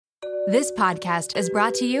This podcast is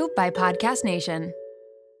brought to you by Podcast Nation.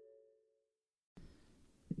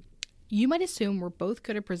 You might assume we're both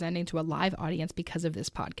good at presenting to a live audience because of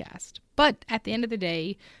this podcast. But at the end of the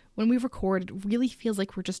day, when we record, it really feels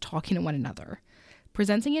like we're just talking to one another.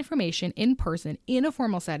 Presenting information in person in a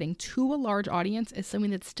formal setting to a large audience is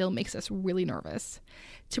something that still makes us really nervous.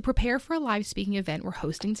 To prepare for a live speaking event we're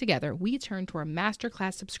hosting together, we turned to our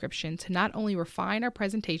masterclass subscription to not only refine our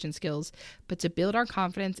presentation skills, but to build our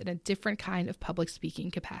confidence in a different kind of public speaking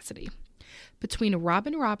capacity. Between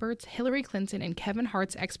Robin Roberts, Hillary Clinton, and Kevin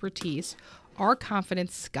Hart's expertise, our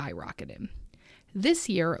confidence skyrocketed. This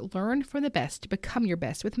year, learn from the best to become your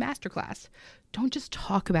best with Masterclass. Don't just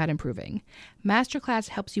talk about improving. Masterclass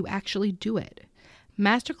helps you actually do it.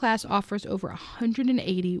 Masterclass offers over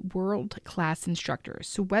 180 world-class instructors,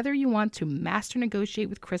 so whether you want to master negotiate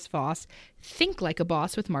with Chris Voss, think like a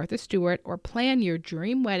boss with Martha Stewart, or plan your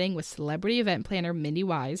dream wedding with celebrity event planner Mindy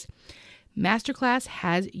Wise, Masterclass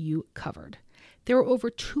has you covered. There are over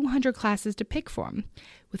 200 classes to pick from,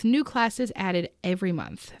 with new classes added every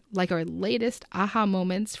month, like our latest aha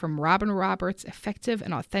moments from Robin Roberts' effective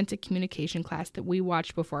and authentic communication class that we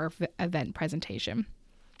watched before our event presentation.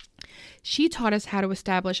 She taught us how to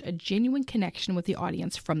establish a genuine connection with the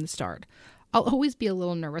audience from the start. I'll always be a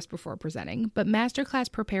little nervous before presenting, but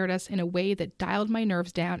Masterclass prepared us in a way that dialed my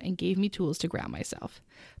nerves down and gave me tools to ground myself.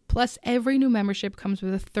 Plus, every new membership comes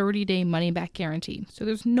with a 30-day money-back guarantee, so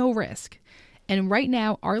there's no risk. And right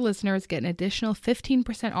now, our listeners get an additional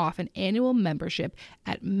 15% off an annual membership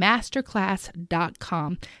at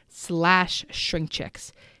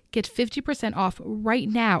masterclass.com/shrinkchicks. Get 50% off right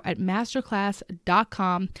now at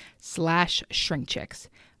masterclass.com/shrinkchicks.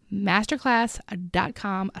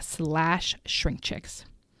 masterclass.com/shrinkchicks.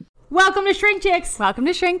 Welcome to Shrink Chicks. Welcome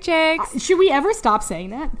to Shrink Chicks. Should we ever stop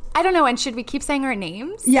saying that? I don't know. And should we keep saying our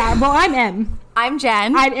names? Yeah, well, I'm Em. I'm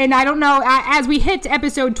Jen. And I don't know, as we hit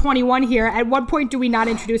episode 21 here, at what point do we not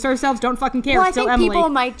introduce ourselves? Don't fucking care. Well, it's still I think Emily. people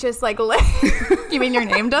might just like, you mean your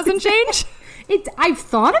name doesn't change? I've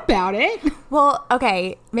thought about it. Well,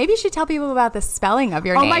 okay. Maybe you should tell people about the spelling of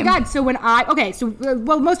your name. Oh my God. So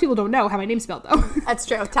most people don't know how my name's spelled though. That's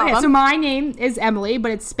true. Tell them. So my name is Emily, but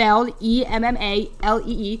it's spelled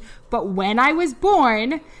Emmalee. But when I was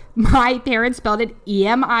born, my parents spelled it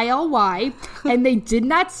Emily, and they did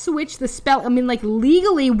not switch the spell. I mean, like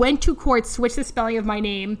legally went to court, switched the spelling of my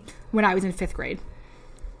name when I was in 5th grade.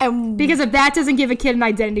 And because if that doesn't give a kid an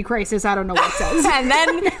identity crisis, I don't know what does. And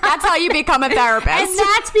then that's how you become a therapist. And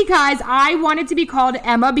that's because I wanted to be called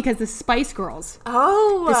Emma because the Spice Girls.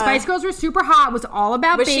 Oh. The Spice Girls were super hot. It was all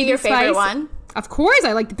about Baby Spice. Was she your favorite one? Of course.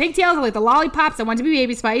 I like the pigtails. I like the lollipops. I wanted to be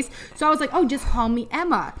Baby Spice. So I was like, oh, just call me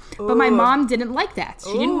Emma. Ooh. But my mom didn't like that.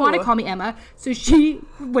 She didn't want to call me Emma. So she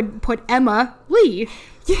would put Emma Lee.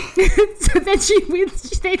 So then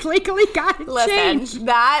they legally got it changed. Listen,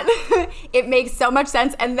 that it makes so much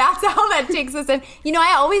sense, and that's how that takes us in. You know,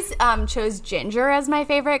 I always chose Ginger as my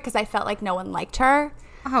favorite because I felt like no one liked her.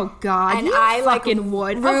 Oh God! And I fucking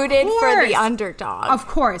rooted for the underdog. Of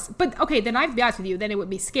course, but okay, then I'd be honest with you. Then it would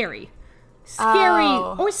be Scary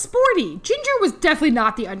or Sporty. Ginger was definitely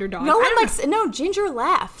not the underdog. No, Ginger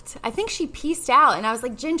left. I think she pieced out, and I was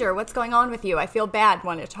like, Ginger, what's going on with you? I feel bad.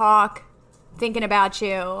 Want to talk? Thinking about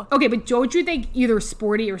you. Okay, but don't you think either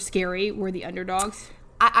Sporty or Scary were the underdogs?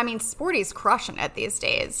 I mean, Sporty's crushing it these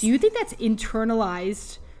days. Do you think that's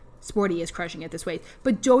internalized? Sporty is crushing it this way.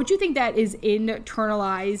 But don't you think that is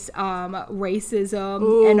internalized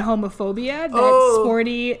racism and homophobia? That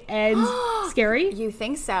Sporty and Scary? You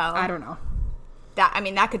think so? I don't know.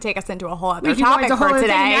 That could take us into a whole other topic for today.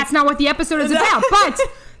 That's not what the episode is about.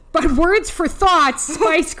 But words for thoughts,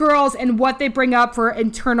 Spice Girls, and what they bring up for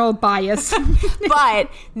internal bias. But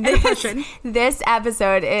this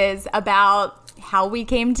episode is about how we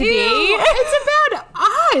came to be. It's about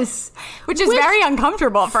us. Which is very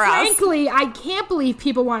uncomfortable for us. Frankly, I can't believe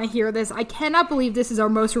people want to hear this. I cannot believe this is our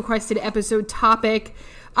most requested episode topic.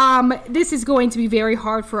 This is going to be very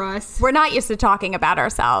hard for us. We're not used to talking about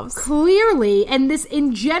ourselves. Clearly. And this,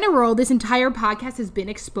 in general, this entire podcast has been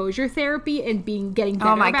exposure therapy and getting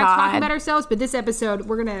better about talking about ourselves. But this episode,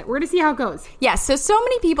 we're gonna see how it goes. Yeah, so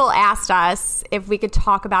many people asked us if we could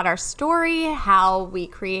talk about our story, how we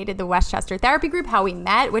created the Westchester Therapy Group, how we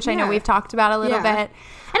met, which I know we've talked about a little bit.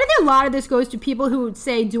 And I think a lot of this goes to people who would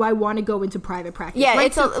say, do I want to go into private practice? Yeah,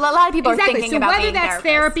 right? A lot of people are thinking about being whether that's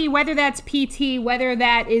therapy, whether that's PT, whether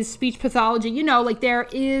that is speech pathology, there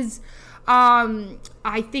is,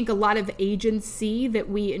 I think, a lot of agency that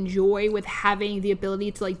we enjoy with having the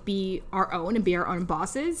ability to be our own and be our own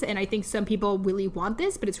bosses. And I think some people really want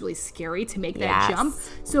this, but it's really scary to make that jump.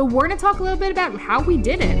 So we're going to talk a little bit about how we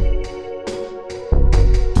did it.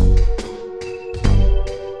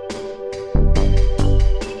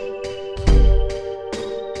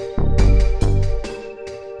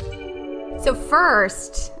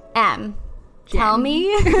 first, Jen. Tell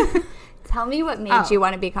me what made you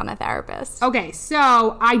want to become a therapist. Okay,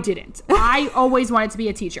 so I didn't. I always wanted to be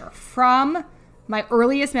a teacher. From my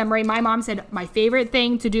earliest memory, my mom said my favorite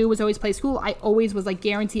thing to do was always play school. I always was like,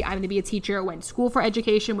 guaranteed I'm going to be a teacher. When school for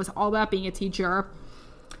education was all about being a teacher.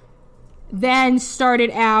 Then started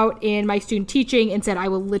out in my student teaching and said I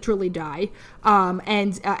will literally die.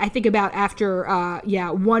 I think about after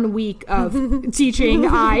 1 week of teaching,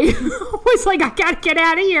 I was like, I gotta get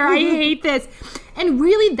out of here. I hate this. And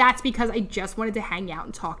really, that's because I just wanted to hang out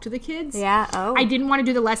and talk to the kids. Yeah. Oh. I didn't want to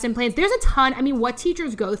do the lesson plans. There's a ton. I mean, what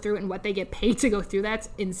teachers go through and what they get paid to go through, that's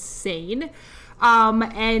insane.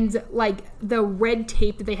 And like the red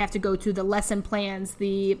tape that they have to go to, the lesson plans,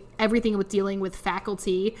 everything with dealing with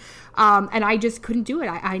faculty. And I just couldn't do it.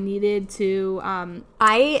 I needed to, and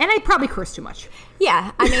I probably cursed too much.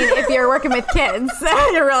 Yeah. I mean, if you're working with kids,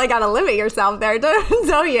 you really got to limit yourself there,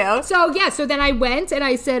 don't you? So then I went and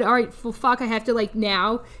I said, all right, well, fuck, I have to like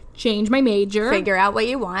now change my major. Figure out what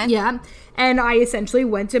you want. Yeah. And I essentially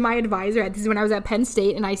went to my advisor. This is when I was at Penn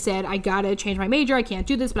State. And I said, I got to change my major. I can't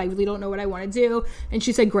do this, but I really don't know what I want to do. And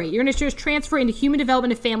she said, great. You're going to just transfer into human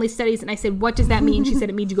development and family studies. And I said, what does that mean? She said,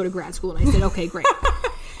 it means you go to grad school. And I said, okay, great.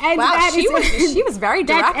 And wow, she was very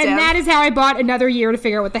directive. And that is how I bought another year to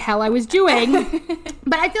figure out what the hell I was doing.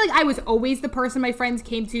 But I feel like I was always the person my friends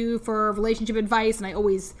came to for relationship advice. And I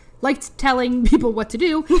always liked telling people what to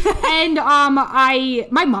do. And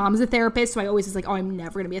my mom's a therapist, so I always was like, oh, I'm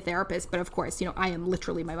never going to be a therapist. But of course, I am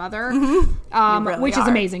literally my mother, really which is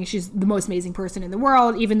amazing. She's the most amazing person in the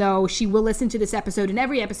world, even though she will listen to this episode and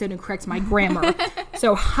every episode and corrects my grammar.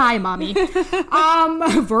 So hi, mommy.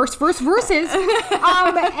 Verses.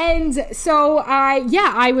 And so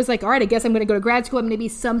I was like, all right, I guess I'm going to go to grad school. I'm going to be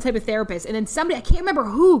some type of therapist. And then somebody, I can't remember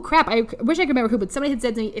who, I wish I could remember who, but somebody had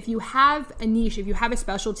said to me, if you have a niche, if you have a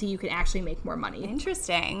specialty, you can actually make more money.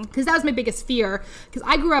 Interesting. Because that was my biggest fear. Because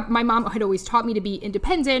I grew up, my mom had always taught me to be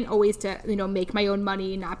independent, always to, make my own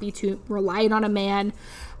money, not be too reliant on a man.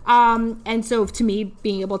 And so to me,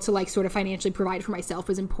 being able to like sort of financially provide for myself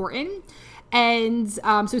was important. And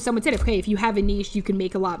so someone said, okay, if you have a niche, you can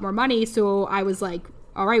make a lot more money. So I was like,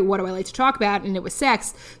 all right, what do I like to talk about? And it was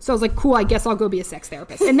sex. So I was like, cool, I guess I'll go be a sex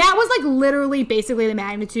therapist. And that was like literally basically the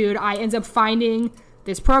magnitude. I ended up finding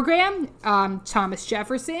this program, Thomas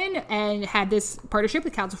Jefferson, and had this partnership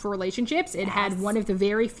with Council for Relationships. It had one of the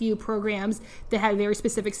very few programs that had very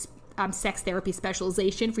specific sex therapy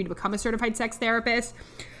specialization for you to become a certified sex therapist.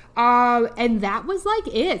 And that was like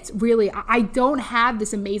it, really. I don't have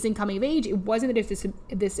this amazing coming of age. It wasn't that it's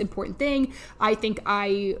this important thing. I think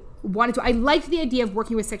I liked the idea of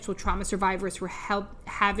working with sexual trauma survivors for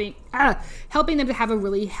helping them to have a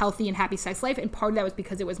really healthy and happy sex life. And part of that was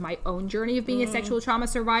because it was my own journey of being a sexual trauma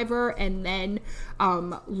survivor, and then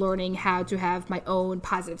learning how to have my own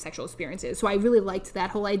positive sexual experiences. So I really liked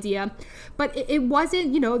that whole idea. But it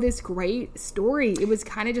wasn't, this great story. It was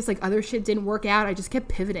kind of just like other shit didn't work out. I just kept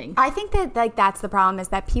pivoting. I think that that's the problem, is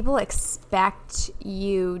that people expect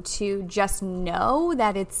you to just know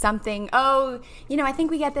that it's something, I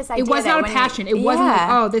think we get this idea. It was not a passion. It wasn't like,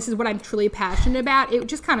 oh, this is what I'm truly passionate about. It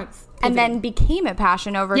just kind of pivoted. And then became a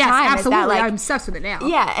passion over yes, time. Yes, absolutely. Is that, I'm obsessed with it now.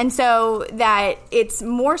 Yeah, and so that it's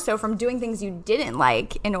more so from doing things you didn't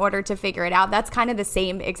like in order to figure it out. That's kind of the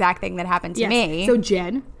same exact thing that happened to me. So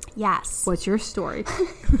Jen. Yes. What's your story?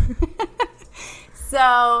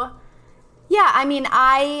 So... yeah, I mean,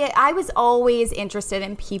 I was always interested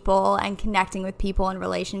in people and connecting with people and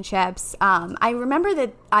relationships. I remember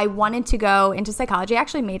that I wanted to go into psychology. I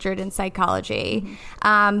actually majored in psychology.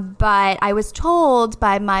 But I was told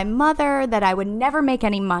by my mother that I would never make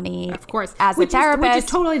any money, of course, as a therapist. Which is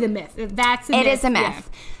totally the myth. That's a myth. It is a myth.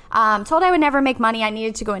 Yeah. Told I would never make money. I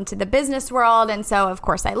needed to go into the business world. And so, of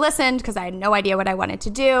course, I listened because I had no idea what I wanted to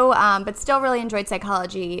do, but still really enjoyed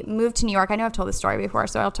psychology. Moved to New York. I know I've told this story before,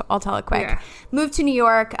 so I'll tell it quick. Yeah. Moved to New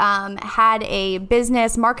York, had a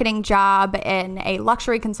business marketing job in a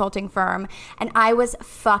luxury consulting firm, and I was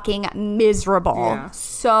fucking miserable. Yeah.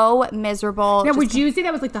 So miserable. Now, would you say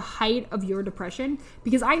that was like the height of your depression?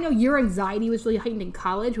 Because I know your anxiety was really heightened in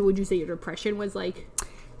college, but would you say your depression was like...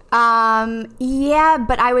 yeah,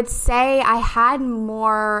 but I would say I had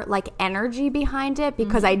more like energy behind it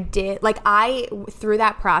because I did, like, through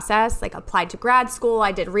that process, like applied to grad school.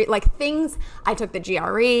 I did things. I took the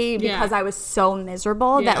GRE because I was so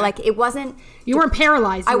miserable that like it wasn't. You weren't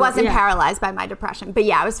paralyzed. I wasn't paralyzed by my depression, but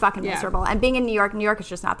I was fucking miserable. And being in New York is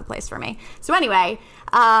just not the place for me. So anyway,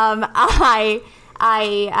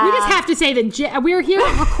 We just have to say that we're here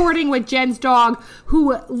recording with Jen's dog,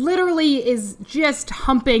 who literally is just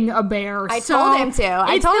humping a bear. I told him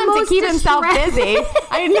to keep himself busy.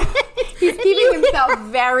 He's keeping himself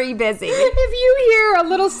very busy. If you hear a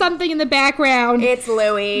little something in the background, it's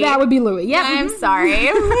Louie. That would be Louie. Yeah, I'm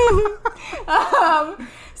sorry.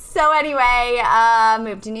 So anyway,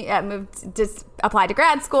 applied to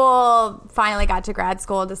grad school, finally got to grad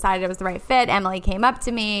school, decided it was the right fit. Emily came up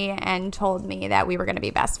to me and told me that we were going to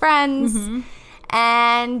be best friends. Mm-hmm.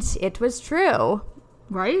 And it was true.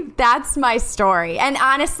 Right? That's my story. And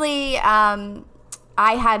honestly,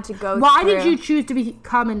 I had to go Why did you choose to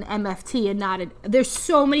become an MFT and not there's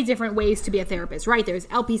so many different ways to be a therapist, right? There's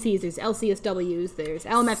LPCs, there's LCSWs, there's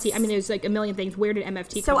LMFT. I mean, there's like a million things. Where did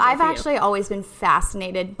MFT come So I've actually always been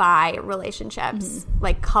fascinated by relationships,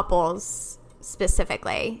 like couples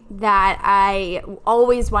specifically, that I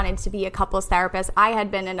always wanted to be a couples therapist. I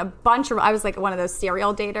had been in I was like one of those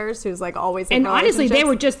serial daters who's like always in and honestly they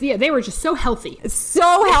were just so healthy,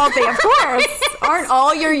 of course. Aren't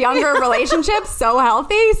all your younger relationships so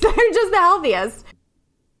healthy? So they're just the healthiest.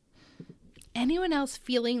 Anyone else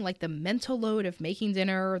feeling like the mental load of making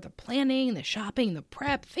dinner, the planning, the shopping, the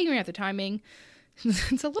prep, figuring out the timing,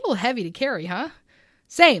 it's a little heavy to carry, huh?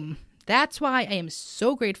 Same. That's why I am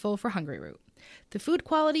so grateful for Hungry Root. The food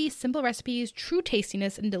quality, simple recipes, true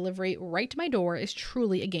tastiness, and delivery right to my door is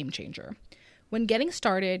truly a game changer. When getting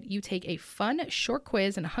started, you take a fun, short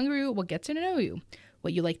quiz and Hungry Root will get to know you,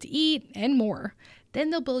 what you like to eat, and more. Then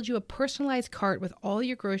they'll build you a personalized cart with all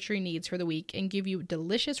your grocery needs for the week and give you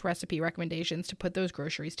delicious recipe recommendations to put those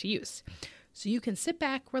groceries to use. So you can sit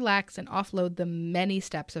back, relax, and offload the many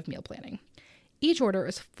steps of meal planning. Each order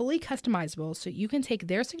is fully customizable, so you can take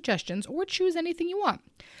their suggestions or choose anything you want.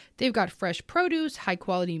 They've got fresh produce,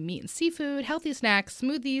 high-quality meat and seafood, healthy snacks,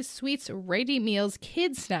 smoothies, sweets, ready meals,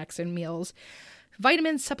 kids' snacks and meals,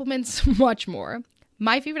 vitamins, supplements, much more.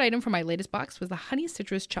 My favorite item from my latest box was the honey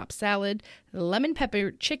citrus chopped salad, lemon pepper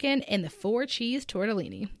chicken, and the 4-cheese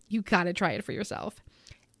tortellini. You gotta try it for yourself.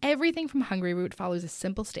 Everything from Hungry Root follows a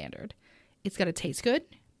simple standard. It's gotta taste good,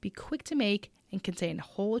 be quick to make, and contain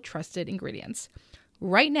whole trusted ingredients.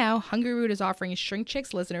 Right now, Hungry Root is offering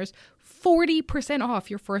ShrinkChicks listeners 40% off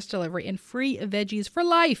your first delivery and free veggies for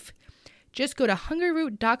life. Just go to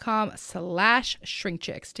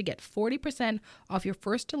hungryroot.com/shrinkchicks to get 40% off your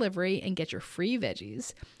first delivery and get your free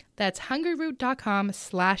veggies. That's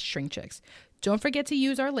hungryroot.com/shrinkchicks. Don't forget to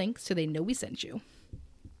use our link so they know we sent you.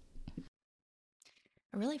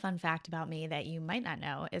 A really fun fact about me that you might not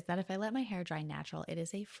know is that if I let my hair dry natural, it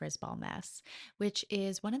is a frizz-ball mess, which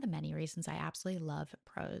is one of the many reasons I absolutely love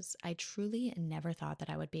Prose. I truly never thought that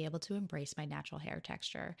I would be able to embrace my natural hair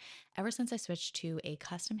texture. Ever since I switched to a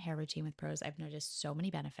custom hair routine with Prose, I've noticed so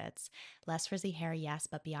many benefits. Less frizzy hair, yes,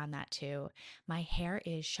 but beyond that too. My hair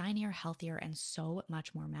is shinier, healthier, and so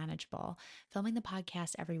much more manageable. Filming the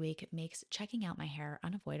podcast every week makes checking out my hair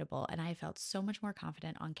unavoidable, and I have felt so much more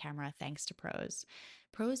confident on camera thanks to Prose.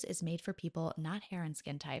 Prose is made for people, not hair and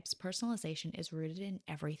skin types. Personalization is rooted in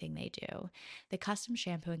everything they do. The custom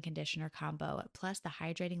shampoo and conditioner combo, plus the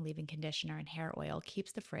hydrating leave-in conditioner and hair oil,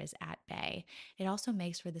 keeps the frizz at bay. It also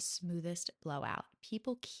makes for the smoothest blowout.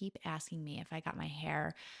 People keep asking me if I got my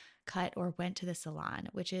hair cut or went to the salon,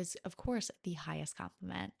 which is, of course, the highest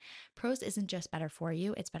compliment. Prose isn't just better for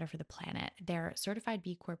you, it's better for the planet. They're certified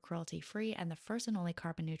B Corp cruelty-free and the first and only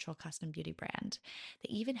carbon-neutral custom beauty brand. They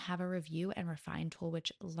even have a review and refine tool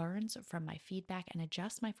which learns from my feedback and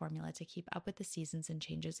adjusts my formula to keep up with the seasons and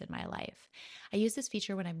changes in my life. I used this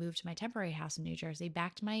feature when I moved to my temporary house in New Jersey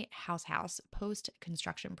back to my house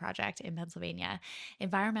post-construction project in Pennsylvania.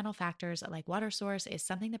 Environmental factors like water source is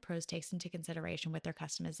something that Prose takes into consideration with their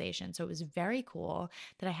customization. So it was very cool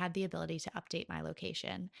that I had the ability to update my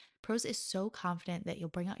location. Prose is so confident that you'll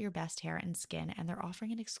bring out your best hair and skin, and they're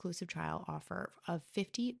offering an exclusive trial offer of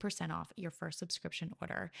 50% off your first subscription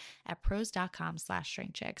order at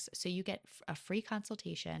prose.com/shrinkchicks. So you get a free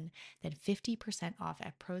consultation, then 50% off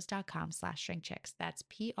at prose.com/shrinkchicks. That's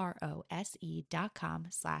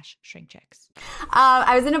prose.com/shrinkchicks.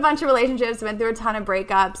 I was in a bunch of relationships, went through a ton of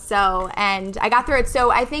breakups, and I got through it.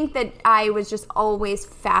 So I think that I was just always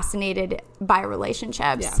fascinated by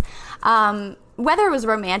relationships. Yeah. Whether it was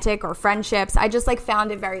romantic or friendships, I just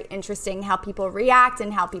found it very interesting how people react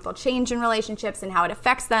and how people change in relationships and how it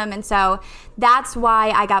affects them. And so that's why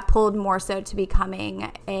I got pulled more so to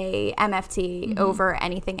becoming a MFT over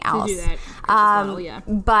anything else. To do that as well, yeah.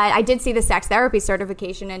 But I did see the sex therapy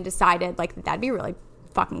certification and decided that'd be really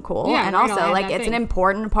fucking cool. Yeah, and also it's an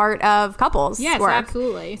important part of couples yes, work.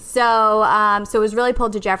 Absolutely. So it was really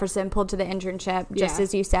pulled to Jefferson, pulled to the internship, just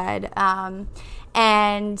as you said.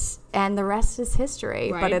 And And the rest is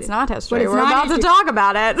history, Right. but it's not history. It's We're not about history. to talk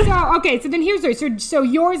about it. So, okay, so then here's the so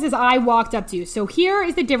yours is I walked up to you. So here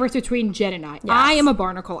is the difference between Jen and I. Yes. I am a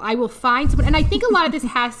barnacle. I will find someone, and I think a lot of this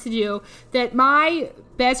has to do that my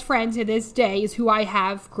best friend to this day is who I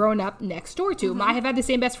have grown up next door to. I have had the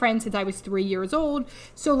same best friend since I was 3 years old.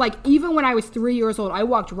 So, like, even when I was 3 years old, I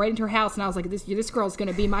walked right into her house and I was like, this girl's going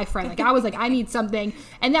to be my friend. Like, I was like, I need something.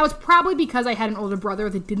 And that was probably because I had an older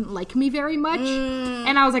brother that didn't like me very much.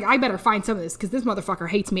 And I was like, I better find some of this because this motherfucker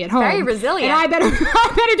hates me at home. Very resilient. And I better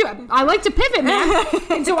do it. I like to pivot, man.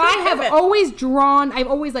 And so I have always I've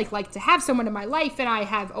always liked to have someone in my life, and I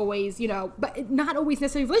have always, but not always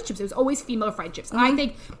necessarily relationships. It was always female friendships. And I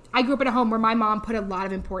think I grew up in a home where my mom put a lot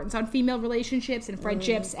of importance on female relationships and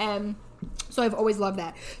friendships, and so I've always loved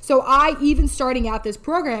that. So I, even starting out this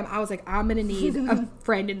program, I was like, I'm going to need a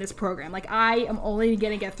friend in this program. Like, I am only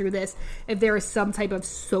going to get through this if there is some type of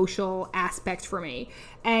social aspect for me.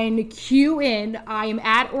 And cue in, I am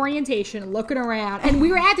at orientation, looking around, and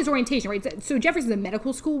we were at this orientation, right? So Jefferson's a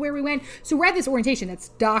medical school where we went. So we're at this orientation that's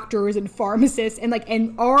doctors and pharmacists,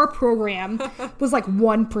 and our program was like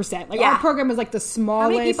 1%. Like, our program was like the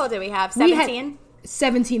smallest. How many people did we have? 17?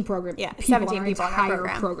 17 programs. Yeah, 17 people in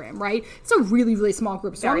our program, right? It's a really, really small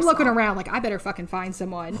group. So I'm looking around like, I better fucking find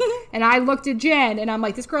someone. And I looked at Jen, and I'm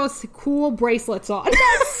like, this girl has cool bracelets on.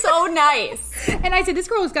 That's so nice. And I said, this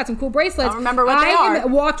girl has got some cool bracelets. I don't remember what they are. I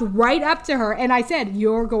walked right up to her, and I said,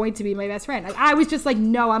 you're going to be my best friend. Like, I was just like,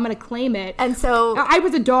 no, I'm going to claim it. And so I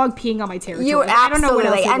was a dog peeing on my territory. You I don't know what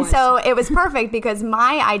else it and was. so it was perfect because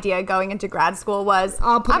my idea going into grad school was,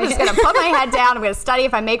 I'm just going to put my head down. I'm going to study.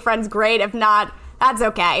 If I make friends, great. If not, that's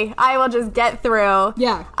okay. I will just get through.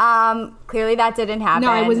 Yeah. Clearly that didn't happen.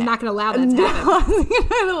 No, I was not going to allow that to happen. I wasn't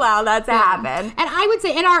going to allow that to happen. And I would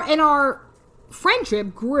say, and our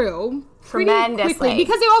friendship grew tremendously quickly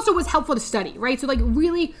because it also was helpful to study, right? So, like,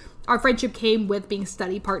 really, our friendship came with being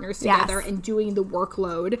study partners together and doing the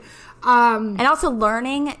workload. And also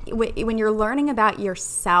learning, when you're learning about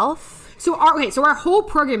yourself. So our whole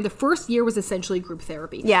program, the first year was essentially group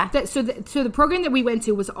therapy. Yeah. So the program that we went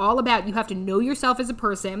to was all about, you have to know yourself as a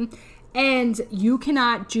person, and you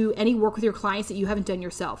cannot do any work with your clients that you haven't done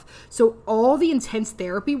yourself. So all the intense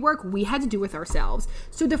therapy work we had to do with ourselves.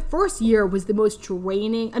 So the first year was the most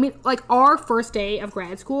draining. I mean, like, our first day of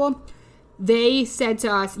grad school, they said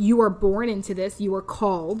to us, you are born into this. You are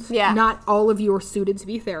called. Yeah. Not all of you are suited to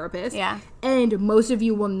be therapists. Yeah. And most of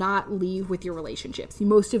you will not leave with your relationships.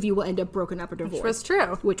 Most of you will end up broken up or divorced.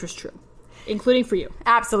 Which was true. Including for you.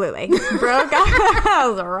 Absolutely. Broke up. That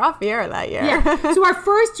was a rough year that year. Yeah. So our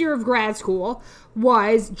first year of grad school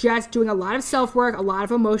was just doing a lot of self-work, a lot of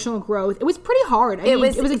emotional growth. It was pretty hard. I mean,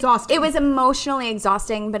 it was exhausting. It was emotionally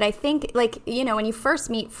exhausting, but I think, like, when you first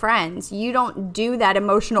meet friends, you don't do that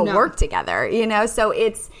emotional work together, So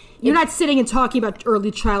you're not sitting and talking about early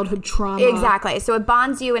childhood trauma. Exactly. So it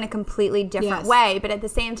bonds you in a completely different way, but at the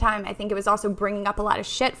same time, I think it was also bringing up a lot of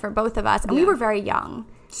shit for both of us, and we were very young.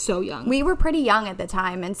 So young. We were pretty young at the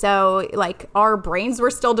time, and so, like, our brains were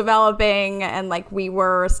still developing, and, like, we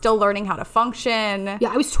were still learning how to function.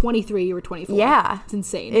 Yeah, I was 23, you were 24. Yeah. It's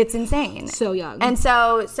insane. It's insane. So young. And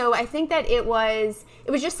so I think that it was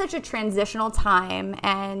just such a transitional time,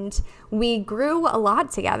 and we grew a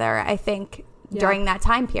lot together, I think, during that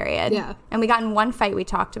time period. Yeah. And we got in one fight we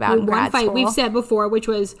talked about in grad school. We've said before, which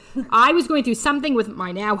was, I was going through something with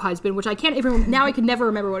my now husband, which I can't even, now I can never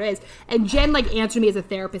remember what it is. And Jen, like, answered me as a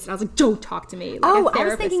therapist, and I was like, don't talk to me. Like, I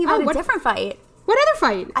was thinking about a different fight. What other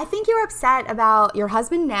fight? I think you were upset about your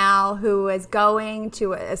husband now, who is going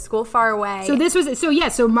to a school far away. So this was, so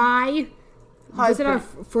my husband. Was it our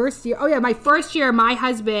first year? Oh, yeah, my first year, my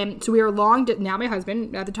husband, so we were now my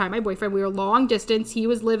husband, at the time, my boyfriend, we were long distance. He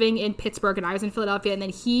was living in Pittsburgh, and I was in Philadelphia, and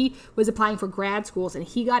then he was applying for grad schools, and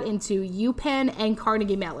he got into UPenn and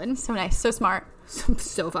Carnegie Mellon. So nice, so smart.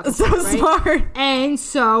 So fucking smart. And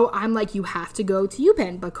so I'm like, you have to go to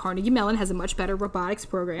UPenn, but Carnegie Mellon has a much better robotics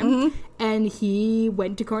program. And he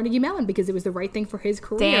went to Carnegie Mellon because it was the right thing for his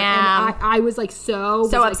career. Damn. And I was like, so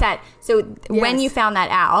upset. So when you found that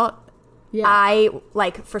out, I,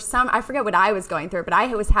 like, I forget what I was going through, but I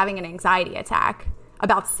was having an anxiety attack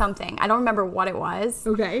about something. I don't remember what it was.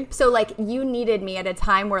 Okay. So, like, you needed me at a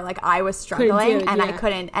time where, like, I was struggling I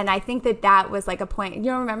couldn't. And I think that was, like, a point. You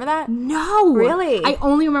don't remember that? No. Really? I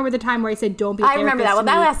only remember the time where I said, don't be a therapist. I remember that. Well,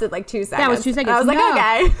 that lasted, like, 2 seconds. That was 2 seconds. I was like,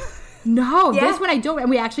 okay. No, this one I don't. And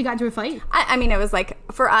we actually got into a fight. I mean, it was like,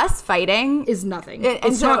 for us, fighting is nothing.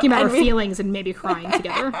 It's talking about our feelings and maybe crying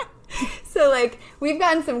together. So, like, we've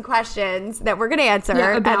gotten some questions that we're going to answer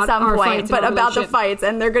at some point, but about the fights,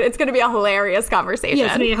 and it's going to be a hilarious conversation. Yeah,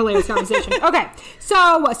 it's going to be a hilarious conversation. Okay,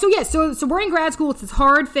 so we're in grad school. It's this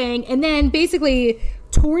hard thing, and then basically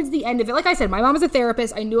towards the end of it, like I said, my mom was a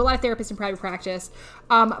therapist. I knew a lot of therapists in private practice.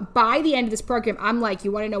 By the end of this program, I'm like,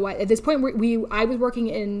 you want to know what? At this point, I was working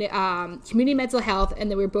in community mental health, and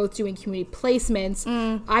then we were both doing community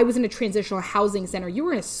placements. I was in a transitional housing center. You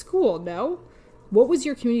were in a school, no? What was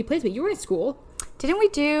your community placement? You were in a school. Didn't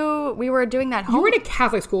we were doing that home? You were in a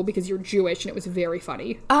Catholic school because you're Jewish, and it was very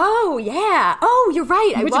funny. Oh, yeah. Oh, you're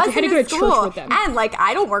right. I was in a school. Church with them. And, like,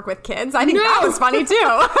 I don't work with kids. I think that was funny, too.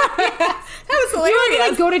 That was hilarious. You had to,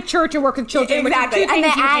 like, go to church and work with children. Exactly.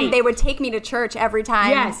 And they would take me to church every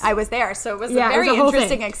time I was there. So it was a very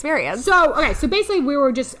interesting experience. So basically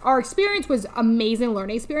our experience was amazing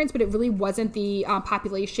learning experience, but it really wasn't the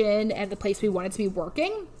population and the place we wanted to be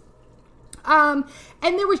working. And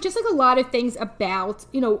there was just like a lot of things about,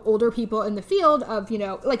 older people in the field of,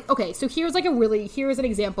 like, okay, so here's an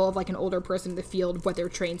example of like an older person in the field, what they're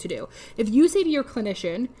trained to do. If you say to your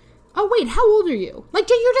clinician, oh, wait, how old are you? Like,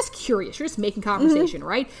 you're just curious. You're just making conversation,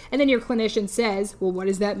 right? And then your clinician says, well, what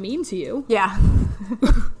does that mean to you? Yeah.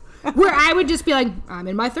 Where I would just be like, I'm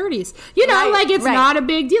in my 30s. Like, it's not a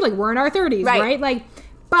big deal. Like, we're in our 30s, right? Like,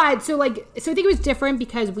 but so I think it was different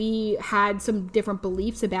because we had some different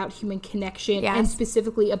beliefs about human connection and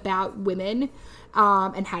specifically about women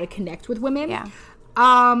and how to connect with women. Yeah.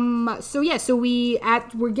 So we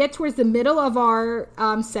get towards the middle of our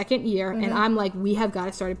second year, and I'm like, we have got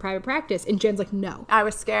to start a private practice. And Jen's like, no. I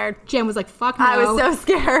was scared. Jen was like, fuck no. I was so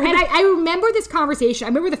scared. And I remember this conversation. I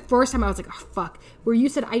remember the first time I was like, oh, fuck. Where you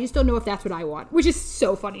said, I just don't know if that's what I want, which is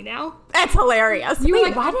so funny now. That's hilarious. You were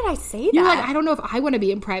like, why did I say that? You were like, I don't know if I want to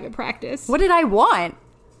be in private practice. What did I want?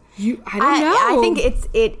 I don't know. I think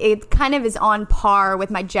it kind of is on par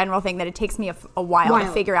with my general thing that it takes me a while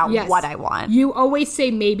to figure out what I want. You always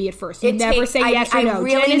say maybe at first. You never say yes or no. I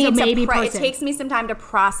really need maybe it takes me some time to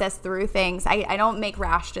process through things. I don't make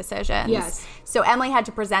rash decisions. Yes. So Emily had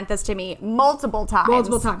to present this to me multiple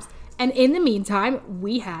times. And in the meantime,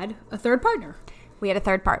 we had a third partner. We had a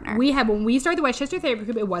third partner. When we started the Westchester Therapy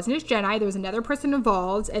Group, it wasn't just Jen. There was another person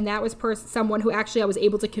involved, and that was someone who actually I was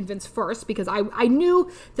able to convince first because I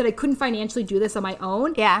knew that I couldn't financially do this on my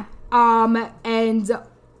own. Yeah. And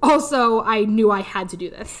also I knew I had to do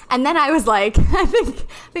this. And then I was like, I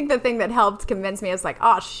think the thing that helped convince me is like,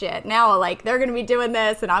 oh shit, now like they're gonna be doing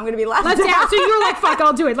this and I'm gonna be left out. So you were like, fuck,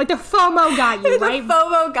 I'll do it. Like the FOMO got you, right? The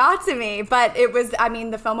FOMO got to me, but it was, the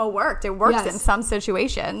FOMO worked. It works in some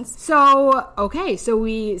situations. So okay, so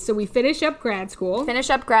we finish up grad school.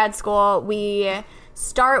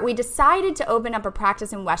 We decided to open up a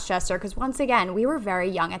practice in Westchester because once again, we were very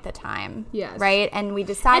young at the time. Yes. Right? And we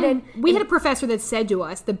decided... And we had a professor that said to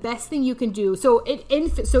us, the best thing you can do... So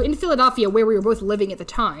in Philadelphia, where we were both living at the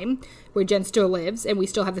time, where Jen still lives, and we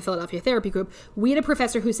still have the Philadelphia Therapy Group, we had a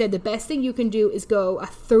professor who said the best thing you can do is go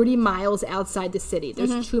 30 miles outside the city.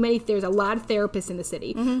 There's there's a lot of therapists in the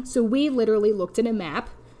city. So we literally looked at a map,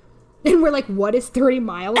 and we're like, what is 30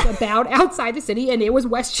 miles about outside the city? And it was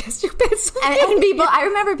Westchester, Pennsylvania. And people, I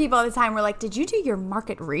remember people at the time were like, did you do your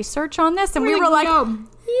market research on this? And we were like, no.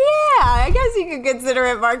 Yeah, I guess you could consider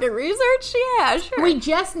it market research. Yeah, sure. We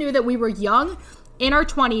just knew that we were young, in our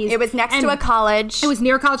 20s. It was next to a college. It was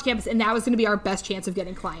near a college campus, and that was going to be our best chance of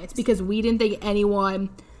getting clients because we didn't think anyone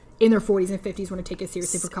in their 40s and 50s want to take it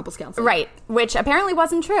seriously for couples counseling. Right, which apparently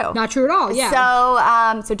wasn't true. Not true at all,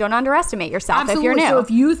 yeah. So don't underestimate yourself. Absolutely. If you're new. So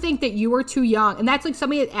if you think that you are too young, and that's like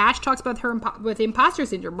something that Ash talks about with imposter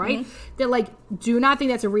syndrome, right? That like, do not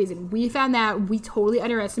think that's a reason. We found that we totally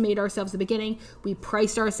underestimated ourselves at the beginning. We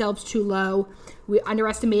priced ourselves too low. We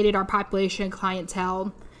underestimated our population,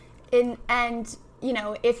 clientele. And you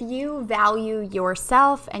know, if you value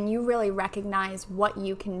yourself and you really recognize what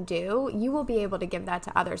you can do, you will be able to give that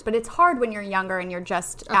to others. But it's hard when you're younger and you're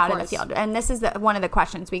just out of the field. And this is one of the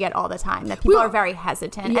questions we get all the time, that people are very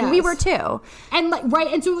hesitant. Yes. And we were too. And like,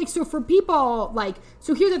 right. And so for people, like,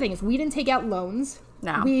 so here's the thing is we didn't take out loans.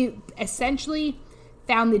 No. We essentially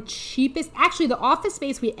found the cheapest, actually the office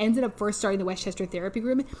space we ended up first starting the Westchester Therapy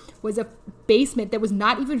Group was a basement that was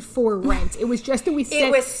not even for rent. It was just that we said,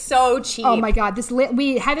 it was so cheap. Oh my God.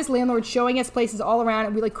 We had this landlord showing us places all around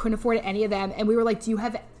and we like couldn't afford any of them. And we were like, do you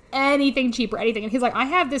have anything cheaper, anything. And he's like, I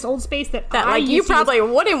have this old space that I like you probably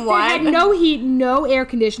wouldn't want. It had no heat, no air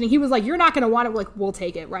conditioning. He was like, you're not going to want it. We're like, we'll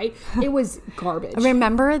take it, right? It was garbage.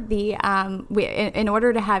 Remember in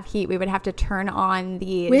order to have heat, we would have to turn on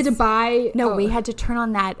the. We had to buy. We had to turn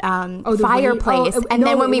on that fireplace, and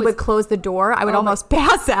then when we would close the door, I would almost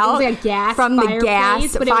pass out. It was like a gas from the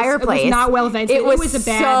gas fireplace. It was not well ventilated. It was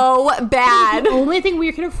so bad. It was the only thing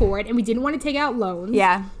we could afford, and we didn't want to take out loans.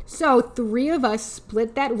 Yeah. So 3 of us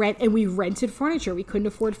split that rent, and we rented furniture. We couldn't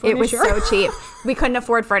afford furniture. It was so cheap. We couldn't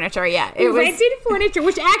afford furniture yet. We rented furniture,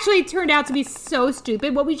 which actually turned out to be so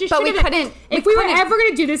stupid. What we just but we couldn't. If we were ever going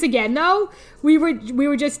to do this again, though, we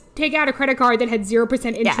would just take out a credit card that had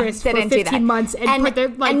 0% interest for 15 months and put the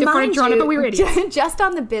furniture on it. But we were idiots. Just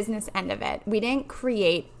on the business end of it, we didn't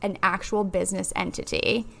create an actual business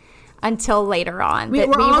entity until later on. We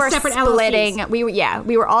were all separate LLCs.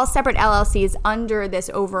 We were all separate LLCs under this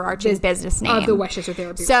overarching business name of the Westchester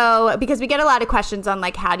Therapy. So because we get a lot of questions on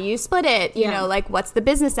like, how do you split it? You know, like what's the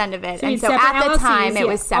business end of it? So and so at the time it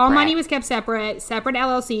was separate. All money was kept separate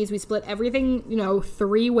LLCs. We split everything,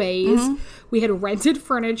 3 ways. Mm-hmm. We had rented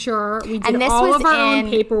furniture. We did all of our own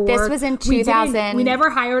paperwork. This was in 2000. We never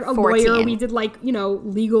hired a lawyer. We did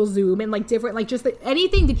legal Zoom and different, just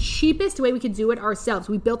anything, the cheapest way we could do it ourselves.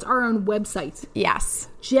 We built our own website. Yes.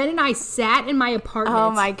 Jen and I sat in my apartment.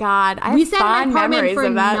 Oh my God. We sat in my apartment for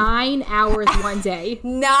 9 hours one day.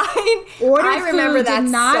 9? Ordered remember food, that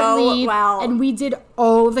did not so leave, well. And we did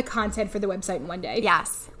all the content for the website in one day.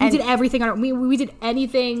 Yes. We did everything on it. We did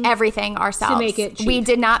everything ourselves to make it cheap. We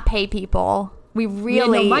did not pay people. We had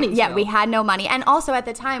no money. Yeah, we had no money, and also at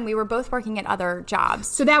the time we were both working at other jobs.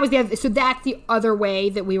 So that was that's the other way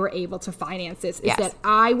that we were able to finance this. Is that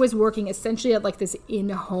I was working essentially at this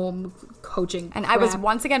in-home coaching, and I was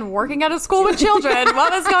once again working at a school with children.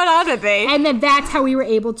 What was going on with me? And then that's how we were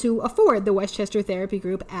able to afford the Westchester Therapy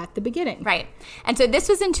Group at the beginning, right? And so this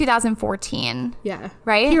was in 2014. Yeah,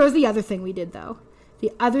 right. Here's the other thing we did though.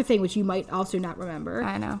 The other thing, which you might also not remember,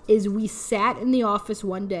 I know, is we sat in the office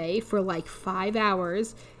one day for 5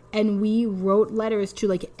 hours and we wrote letters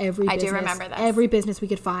to every business. I do remember this. Every business we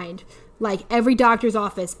could find. Every doctor's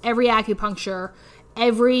office, every acupuncture,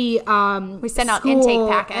 every we sent out intake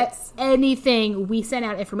packets. Anything. We sent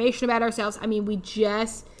out information about ourselves. I mean, we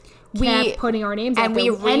just kept putting our names out and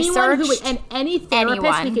there. We researched any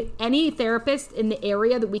therapist in the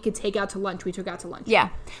area that we could take out to lunch, we took out to lunch. Yeah.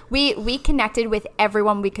 We connected with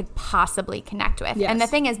everyone we could possibly connect with. Yes. And the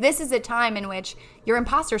thing is, this is a time in which your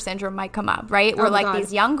imposter syndrome might come up, right? We're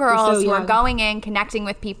these young girls who are going in, connecting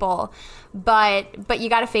with people, but you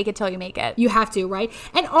got to fake it till you make it. You have to, right?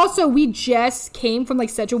 And also, we just came from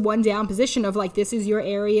such a one down position of this is your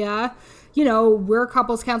area. We're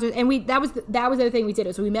couples counselors, and that was the other thing we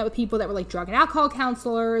did. So we met with people that were drug and alcohol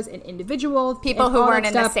counselors and individual people who weren't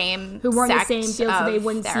in the same field, so they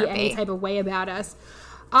wouldn't see any type of way about us.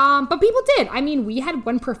 But people did. I mean, we had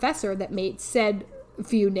one professor that said a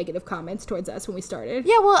few negative comments towards us when we started.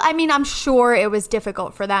 Yeah, well, I mean, I'm sure it was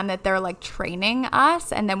difficult for them that they're training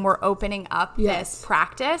us, and then we're opening up this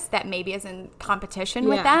practice that maybe is in competition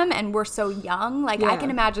with them, and we're so young. I can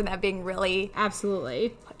imagine that being really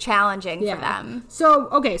absolutely challenging for them. So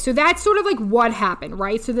that's sort of what happened,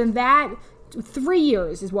 right? So then that 3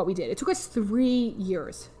 years is what we did. It took us 3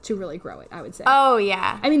 years to really grow it, I would say. Oh,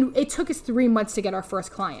 yeah. I mean, it took us 3 months to get our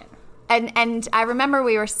first client. And I remember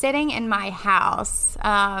we were sitting in my house,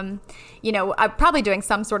 probably doing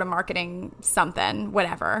some sort of marketing, something,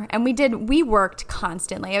 whatever. And we worked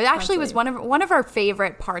constantly. It actually was one of our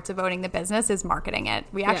favorite parts of owning the business is marketing it.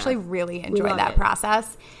 We actually really enjoyed that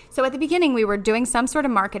process. So at the beginning, we were doing some sort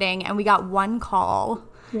of marketing, and we got one call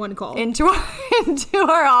into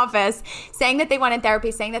our office saying that they wanted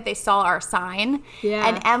therapy, saying that they saw our sign. Yeah.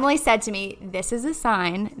 And Emily said to me, "This is a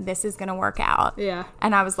sign. This is going to work out." Yeah.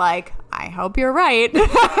 And I was like, I hope you're right,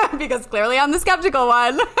 because clearly I'm the skeptical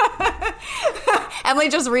one. Emily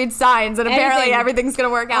just reads signs, and apparently everything's going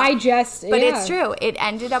to work out. But it's true. It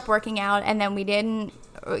ended up working out, and then we didn't,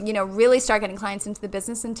 really start getting clients into the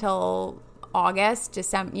business until August,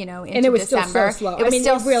 December, and it was December. Still so slow. It was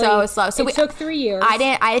so slow. So it took 3 years.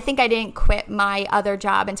 I think I didn't quit my other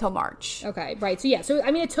job until March. Okay, right. So yeah. So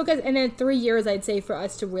I mean, it took us, and then 3 years, I'd say, for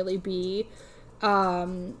us to really be,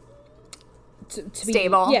 to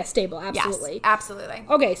stable. Stable. Absolutely. Yes, absolutely.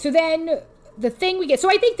 Okay, so then the thing we get. So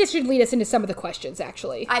I think this should lead us into some of the questions.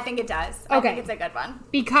 Actually, I think it does. Okay. I think it's a good one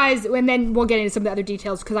and then we'll get into some of the other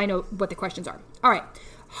details because I know what the questions are. All right,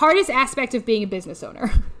 hardest aspect of being a business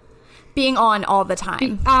owner. Being on all the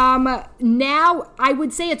time. Now, I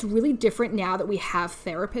would say it's really different now that we have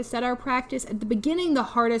therapists at our practice. At the beginning, the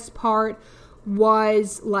hardest part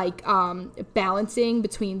was like balancing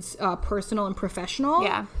between personal and professional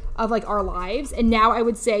of like our lives. And now I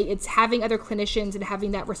would say it's having other clinicians and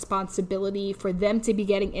having that responsibility for them to be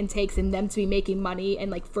getting intakes and them to be making money.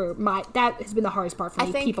 And like that has been the hardest part for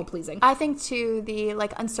me, people pleasing. I think too, the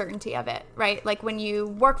like uncertainty of it, right? Like when you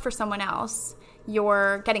work for someone else,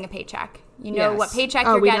 you're getting a paycheck. You know what paycheck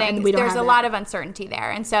you're getting. There's a lot of uncertainty there.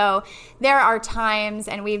 And so there are times,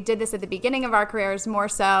 and we did this at the beginning of our careers more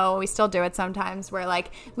so, we still do it sometimes, where like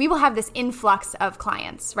we will have this influx of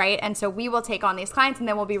clients, right? And so we will take on these clients and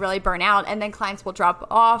then we'll be really burnt out, and then clients will drop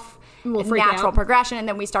off, natural progression, and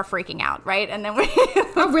then we start freaking out, right? And then we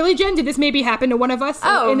oh, really, Jen? Did this maybe happen to one of us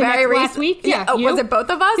last week? Yeah. Oh, was it both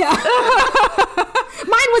of us? Yeah.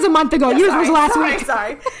 Mine was a month ago. Yours was last week.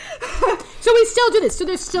 Sorry. So we still do this. So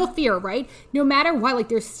there's still fear, right? No matter what, like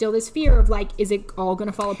there's still this fear of like, is it all going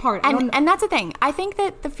to fall apart? And that's the thing. I think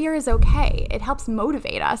that the fear is okay. It helps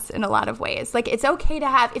motivate us in a lot of ways. Like it's okay to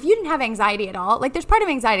have, if you didn't have anxiety at all, like there's part of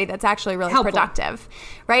anxiety that's actually really productive,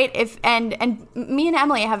 right? And me and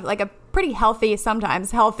Emily have like a pretty healthy, sometimes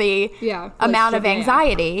healthy amount of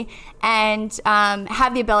anxiety and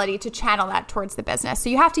have the ability to channel that towards the business. So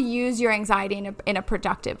you have to use your anxiety in a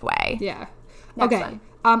productive way. Yeah. Okay.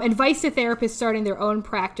 Advice to therapists starting their own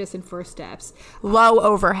practice and first steps. Low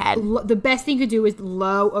overhead. The best thing you could do is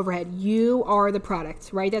low overhead. You are the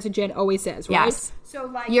product, right? That's what Jen always says, right? Yes. So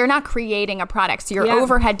like you're not creating a product, so your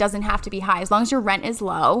overhead doesn't have to be high as long as your rent is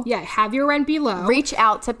low. Yeah, have your rent be low. Reach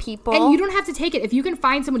out to people. And you don't have to take it. If you can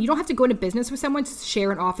find someone, you don't have to go into business with someone to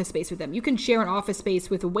share an office space with them. You can share an office space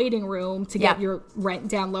with a waiting room to get your rent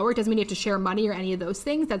down lower. It doesn't mean you have to share money or any of those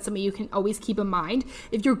things. That's something you can always keep in mind.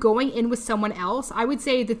 If you're going in with someone else, I would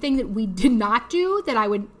say the thing that we did not do that I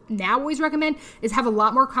would now always recommend is have a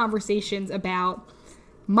lot more conversations about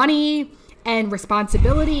money and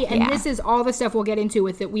responsibility. And this is all the stuff we'll get into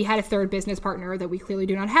with it. We had a third business partner that we clearly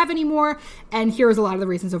do not have anymore. And here's a lot of the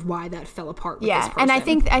reasons of why that fell apart with this person. And I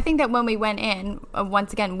think that when we went in,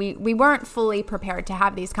 once again, we weren't fully prepared to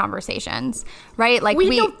have these conversations, right? Like we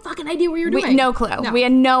had no fucking idea what we were doing. No clue. No. We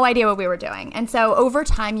had no idea what we were doing. And so over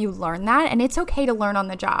time you learn that, and it's okay to learn on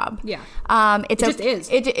the job. Yeah. It just is.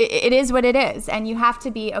 It is what it is. And you have to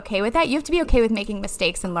be okay with that. You have to be okay with making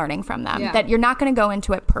mistakes and learning from them. That you're not going to go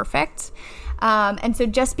into it perfect. And so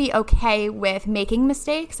just be okay with making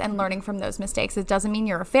mistakes and learning from those mistakes. It doesn't mean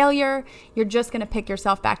you're a failure. You're just going to pick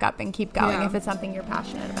yourself back up and keep going if it's something you're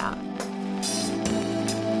passionate about.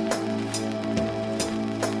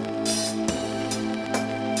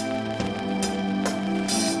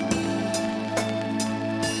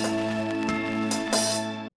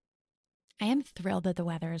 I am thrilled that the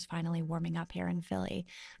weather is finally warming up here in Philly.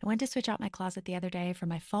 I went to switch out my closet the other day from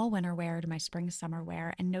my fall winter wear to my spring summer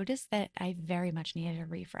wear and noticed that I very much needed a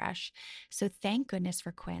refresh. So thank goodness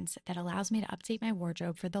for Quince that allows me to update my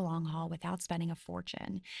wardrobe for the long haul without spending a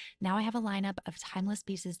fortune. Now I have a lineup of timeless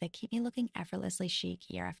pieces that keep me looking effortlessly chic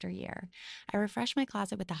year after year. I refresh my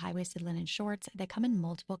closet with the high-waisted linen shorts that come in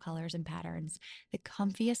multiple colors and patterns, the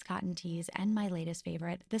comfiest cotton tees, and my latest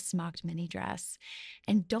favorite, the smocked mini dress.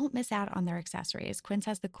 And don't miss out on their accessories. Quince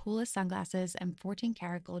has the coolest sunglasses and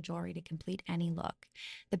 14-karat gold jewelry to complete any look.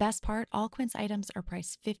 The best part, all Quince items are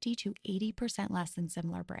priced 50 to 80% less than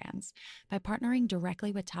similar brands. By partnering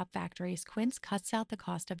directly with top factories, Quince cuts out the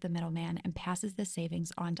cost of the middleman and passes the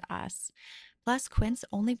savings on to us. Plus, Quince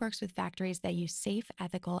only works with factories that use safe,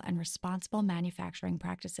 ethical, and responsible manufacturing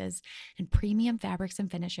practices and premium fabrics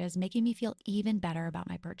and finishes, making me feel even better about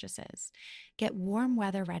my purchases. Get warm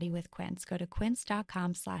weather ready with Quince. Go to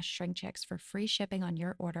quince.com/shrinkchicks for free shipping on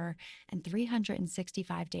your order and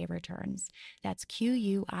 365-day returns. That's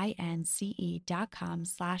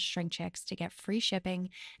QUINCE.com/shrinkchicks to get free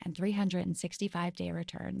shipping and 365-day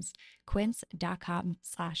returns.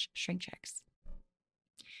 Quince.com/shrinkchicks.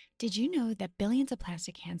 Did you know that billions of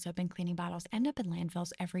plastic hand soap and cleaning bottles end up in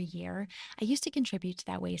landfills every year? I used to contribute to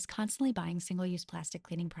that waste, constantly buying single-use plastic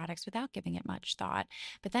cleaning products without giving it much thought.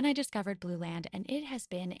 But then I discovered Blue Land, and it has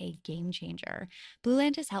been a game changer. Blue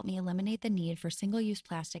Land has helped me eliminate the need for single-use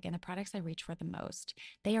plastic in the products I reach for the most.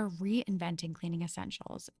 They are reinventing cleaning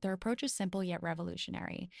essentials. Their approach is simple yet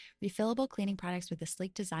revolutionary. Refillable cleaning products with a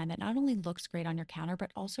sleek design that not only looks great on your counter,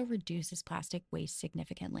 but also reduces plastic waste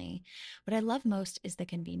significantly. What I love most is the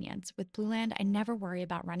convenience. convenience. With Blueland, I never worry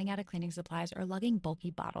about running out of cleaning supplies or lugging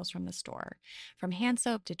bulky bottles from the store. From hand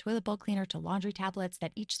soap to toilet bowl cleaner to laundry tablets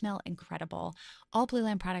that each smell incredible, all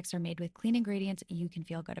Blueland products are made with clean ingredients you can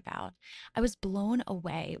feel good about. I was blown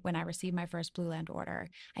away when I received my first Blueland order.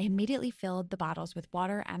 I immediately filled the bottles with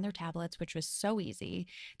water and their tablets, which was so easy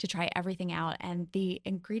to try everything out. And the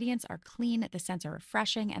ingredients are clean, the scents are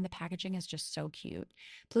refreshing, and the packaging is just so cute.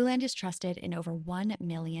 Blueland is trusted in over 1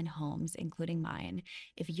 million homes, including mine.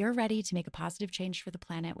 If you're ready to make a positive change for the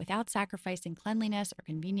planet without sacrificing cleanliness or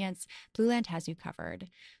convenience, Blueland has you covered.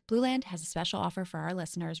 Blueland has a special offer for our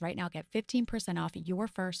listeners. Right now, get 15% off your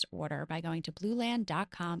first order by going to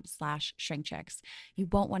blueland.com/shrinkchicks. You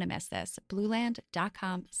won't want to miss this.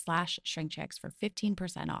 blueland.com/shrinkchicks for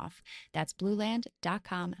 15% off. That's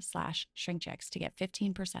blueland.com/shrinkchicks to get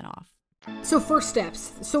 15% off. So first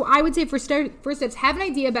steps. So I would say first steps, have an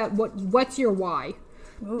idea about what's your why.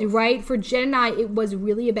 Ooh. Right? For Jen and I, it was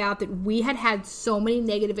really about that we had so many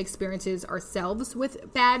negative experiences ourselves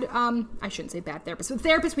with bad, I shouldn't say bad therapists, with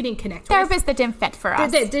therapists we didn't connect with. Therapists that didn't fit for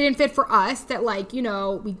us. That didn't fit for us, that like, you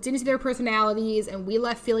know, we didn't see their personalities and we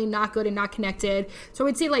left feeling not good and not connected. So I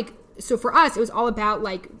would say like, so for us, it was all about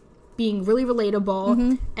like being really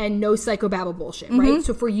relatable and no psychobabble bullshit, right?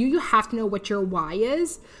 So for you, you have to know what your why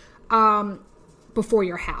is before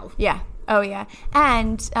your how. Yeah. Oh, yeah.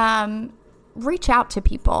 And reach out to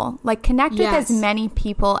people. Like, connect with as many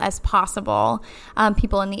people as possible.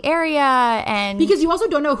 People in the area. And because you also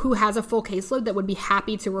don't know who has a full caseload that would be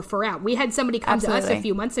happy to refer out. We had somebody come to us a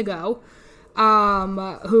few months ago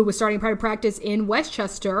who was starting private practice in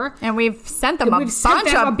Westchester, and we've sent them a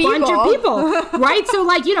bunch of people, right? So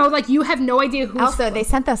like, you know, like you have no idea who's also they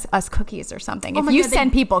sent us cookies or something. If you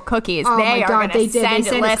send people cookies, they are going to send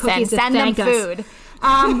them food.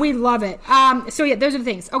 We love it. So yeah, those are the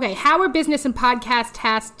things. Okay, how are business and podcast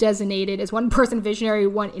tasks designated? As one person visionary,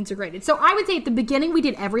 one integrated? So I would say at the beginning we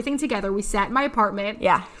did everything together. We sat in my apartment,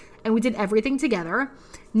 and we did everything together.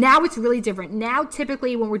 Now it's really different. Now,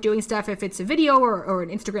 typically, when we're doing stuff, if it's a video or an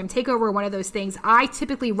Instagram takeover or one of those things, I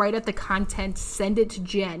typically write up the content, send it to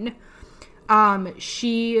Jen.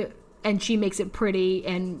 She makes it pretty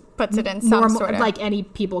and puts it in some sort of like any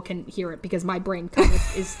people can hear it because my brain kind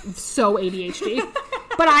of is so ADHD.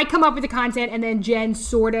 But I come up with the content and then Jen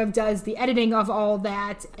sort of does the editing of all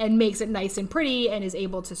that and makes it nice and pretty and is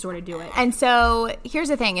able to sort of do it. And so here's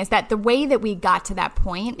the thing is that the way that we got to that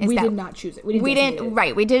point is we that did not choose it. We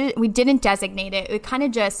didn't designate it. It kind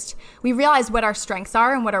of just, we realized what our strengths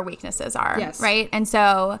are and what our weaknesses are. Yes. Right. And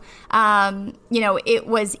so, it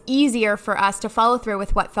was easier for us to follow through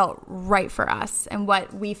with what felt right for us and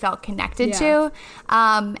what we felt connected to.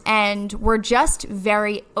 And we're just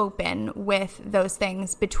very open with those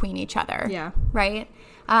things between each other. Yeah. Right?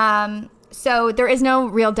 So there is no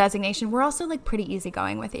real designation. We're also like pretty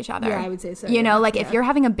easygoing with each other. Yeah, I would say so. If you're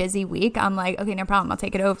having a busy week, I'm like, okay, no problem. I'll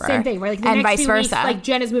take it over. Same thing, right? Like and vice versa. Weeks, like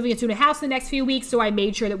Jen is moving into a house the next few weeks, so I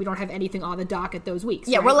made sure that we don't have anything on the dock those weeks.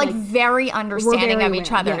 Yeah, right? we're like very understanding of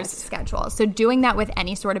each other's schedules. So doing that with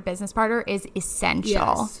any sort of business partner is essential.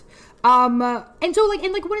 Yes. And so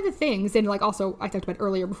like one of the things, and like also I talked about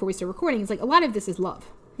earlier before we started recording, is like a lot of this is love.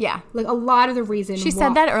 Yeah. Like a lot of the reason she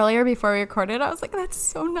said that earlier before we recorded. I was like, that's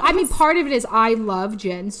so nice. I mean, part of it is I love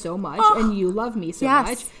Jen so much and you love me so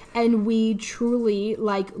much. And we truly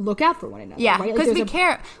like look out for one another. Yeah, right? because we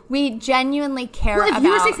care. We genuinely care well, if about.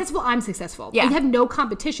 You're successful, I'm successful. Yeah. We have no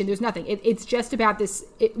competition. There's nothing. It's just about this.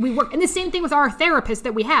 We work. And the same thing with our therapists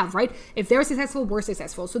that we have, right? If they're successful, we're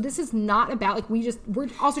successful. So this is not about like we're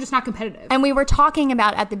also just not competitive. And we were talking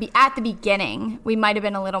about at the beginning, we might have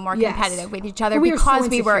been a little more competitive with each other because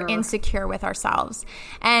we were insecure with ourselves.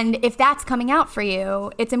 And if that's coming out for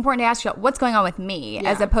you, it's important to ask yourself, what's going on with me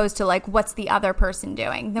as opposed to like, what's the other person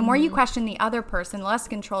doing? The more you question the other person, the less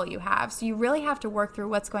control you have. So you really have to work through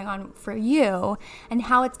what's going on for you and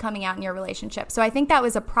how it's coming out in your relationship. So I think that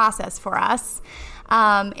was a process for us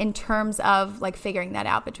in terms of like figuring that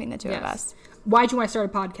out between the two of us. Why'd you want to start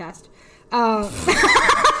a podcast?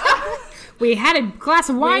 We had a glass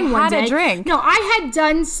of wine one day. We had a drink. No, I had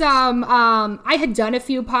done some, I had done a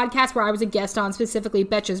few podcasts where I was a guest on, specifically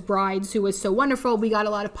Betcha's Brides, who was so wonderful. We got a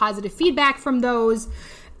lot of positive feedback from those.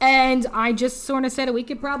 And I just sort of said we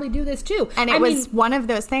could probably do this too. And it was one of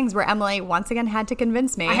those things where Emily once again had to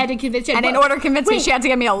convince me. I had to convince you. And in order to convince me, she had to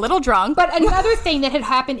get me a little drunk. But another thing that had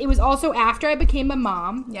happened, it was also after I became a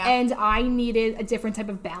mom. Yeah. And I needed a different type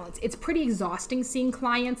of balance. It's pretty exhausting seeing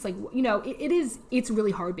clients. Like, you know, it's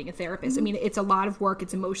really hard being a therapist. I mean, it's a lot of work.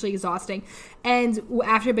 It's emotionally exhausting. And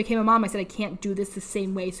after I became a mom, I said, I can't do this the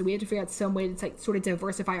same way. So we had to figure out some way to like, sort of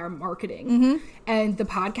diversify our marketing. And the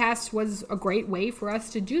podcast was a great way for us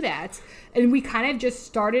to do do that. And we kind of just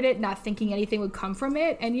started it not thinking anything would come from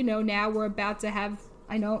it. And, you know, now we're about to have,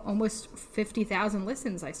 I know, almost 50,000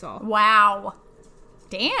 listens I saw. Wow.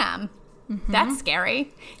 Damn. That's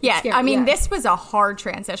scary. Yeah, scary, I mean, yeah. this was a hard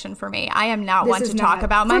transition for me. I am not one to talk not.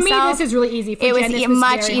 about myself. For me, this is really easy. For it Jen, was this was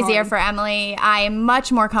much very easier hard. for Emily. I am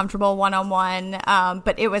much more comfortable one-on-one,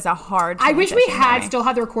 but it was a hard I wish we transition for me. still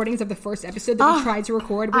had the recordings of the first episode that we tried to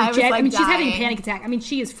record. I was, Jen, like, I mean, she's having a dying. panic attack. I mean,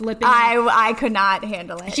 she is flipping out. I could not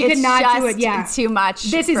handle it. She could not do it, yeah. Too much.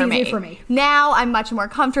 This is for easy me. for me. Now I'm much more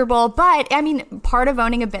comfortable, but I mean, part of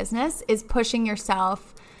owning a business is pushing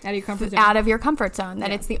yourself Out of your comfort zone. out of your comfort zone.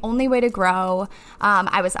 That it's the only way to grow.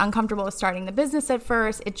 I was uncomfortable with starting the business at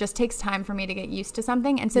first. It just takes time for me to get used to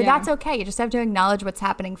something, and so that's okay. You just have to acknowledge what's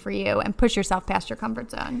happening for you and push yourself past your comfort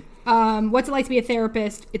zone. What's it like to be a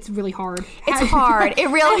therapist? It's really hard. It's hard. It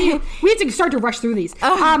really. We have to start to rush through these.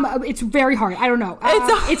 It's very hard. I don't know.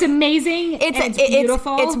 It's amazing. It's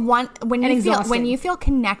beautiful. It's one when and you feel exhausting. when you feel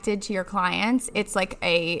connected to your clients. It's like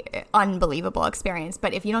a unbelievable experience.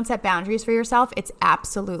 But if you don't set boundaries for yourself, it's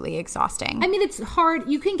absolutely exhausting. I mean, it's hard.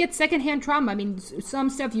 You can get secondhand trauma. I mean, some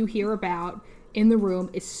stuff you hear about in the room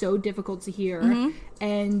is so difficult to hear.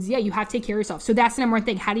 And yeah, you have to take care of yourself. So that's the number one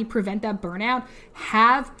thing. How do you prevent that burnout?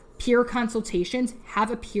 Have peer consultations,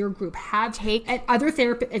 have a peer group, and other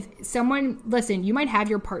therapists. If someone, listen, you might have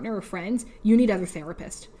your partner or friends, you need other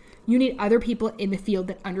therapists. You need other people in the field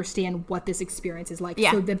that understand what this experience is like.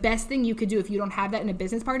 Yeah. So the best thing you could do if you don't have that in a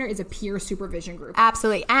business partner is a peer supervision group.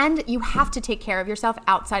 Absolutely. And you have to take care of yourself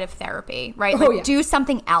outside of therapy, right? Do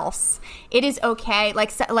something else. It is okay.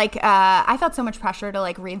 I felt so much pressure to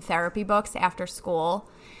like read therapy books after school,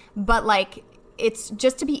 but like it's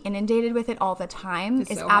just to be inundated with it all the time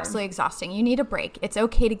is absolutely exhausting. You need a break. It's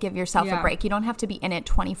okay to give yourself a break. You don't have to be in it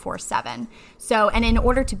 24/7. So, and in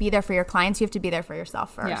order to be there for your clients, you have to be there for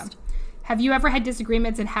yourself first. Yeah. Have you ever had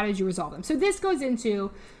disagreements and how did you resolve them? So this goes into,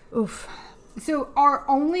 so our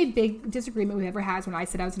only big disagreement we ever had is when I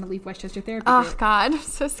said I was going to leave Westchester Therapy Oh Group. God,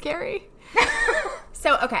 so scary.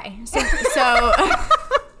 So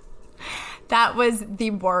that was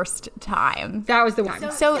the worst time. That was the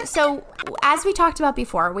one. So as we talked about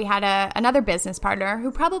before, we had another business partner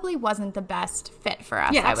who probably wasn't the best fit for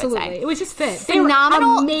us, I would say. It was just fit.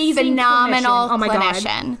 Phenomenal clinician. Oh my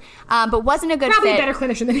clinician. But wasn't a good Probably fit. a better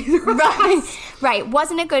clinician than either of us. Right.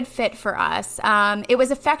 Wasn't a good fit for us. It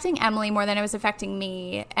was affecting Emily more than it was affecting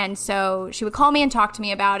me. And so she would call me and talk to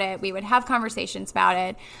me about it. We would have conversations about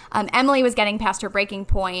it. Emily was getting past her breaking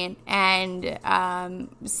point and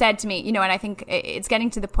said to me, you know, and I think it's getting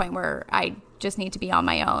to the point where I just need to be on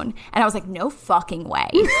my own. And I was like, no fucking way.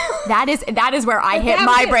 That is where I hit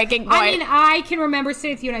my breaking point. I mean, I can remember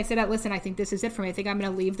saying to you, and I said, listen, I think this is it for me. I think I'm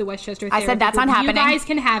going to leave the Westchester Therapy I said, that's Group. not happening. You guys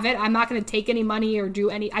can have it. I'm not going to take any money or do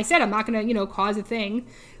any. I said, I'm not going to, cause a thing,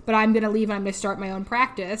 but I'm going to leave and I'm going to start my own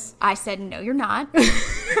practice. I said, no, you're not.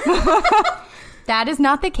 That is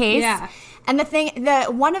not the case. Yeah. And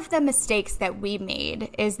one of the mistakes that we made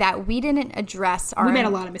is that we didn't address our... We made a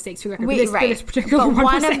lot of mistakes for the record. For this particular but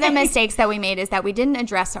one was of the mistakes that we made is that we didn't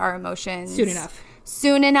address our emotions soon enough.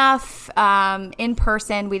 In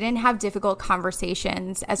person. We didn't have difficult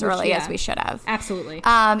conversations as early as we should have. Absolutely.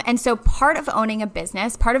 And so part of owning a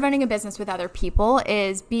business with other people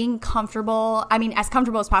is being comfortable, as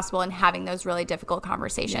comfortable as possible in having those really difficult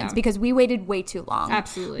conversations because we waited way too long.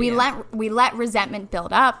 Absolutely. We let resentment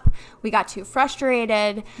build up. We got too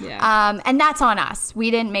frustrated. Yeah. And that's on us.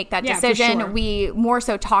 We didn't make that decision. For sure. We more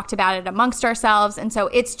so talked about it amongst ourselves. And so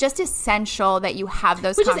it's just essential that you have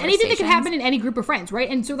those conversations. Which is anything that can happen in any group of friends, right?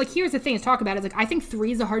 And so, here's the thing to talk about is, I think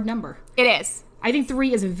 3 is a hard number. It is. I think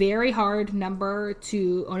 3 is a very hard number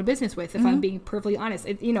to own a business with, if I'm being perfectly honest.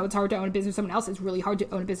 It's hard to own a business with someone else. It's really hard to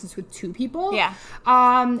own a business with 2 people. Yeah.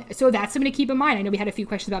 So that's something to keep in mind. I know we had a few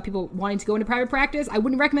questions about people wanting to go into private practice. I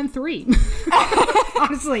wouldn't recommend 3,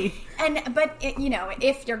 honestly. But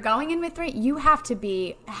if you're going in with 3, you have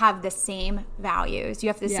to have the same values. You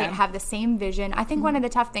have to have the same vision. I think one of the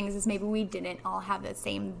tough things is maybe we didn't all have the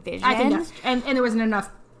same vision. I think that's, and there wasn't enough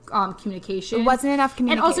communication. It wasn't enough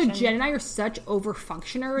communication. And also, Jen and I are such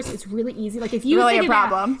over-functioners. It's really easy. If you really think a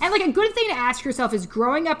problem. And a good thing to ask yourself is,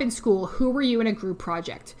 growing up in school, who were you in a group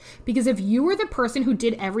project? Because if you were the person who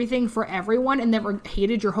did everything for everyone and never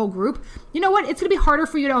hated your whole group, you know what? It's going to be harder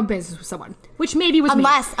for you to own business with someone, which maybe was me.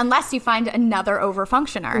 Unless you find another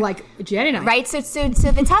over-functioner. Like Jen and I. Right? So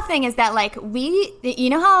the tough thing is that, you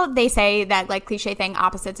know how they say that, cliche thing,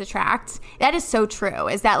 opposites attract? That is so true,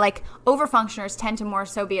 is that, over-functioners tend to more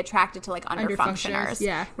so be attracted to like underfunctioners.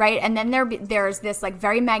 Yeah. Right. And then there's this like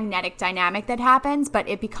very magnetic dynamic that happens, but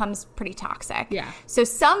it becomes pretty toxic. Yeah. So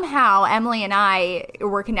somehow Emily and I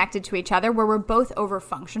were connected to each other where we're both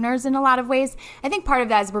overfunctioners in a lot of ways. I think part of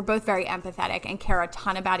that is we're both very empathetic and care a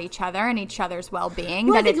ton about each other and each other's well-being.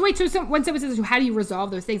 Well, so when someone says, how do you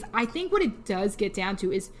resolve those things? I think what it does get down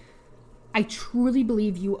to is I truly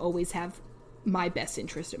believe you always have my best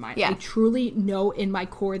interest in mind. Yeah. I truly know in my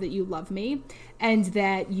core that you love me and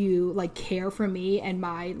that you like care for me and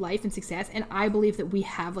my life and success. And I believe that we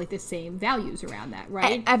have like the same values around that,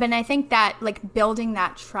 right? And I think that like building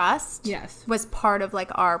that trust Yes. was part of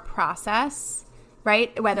like our process,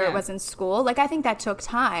 right? Whether it was in school. Like I think that took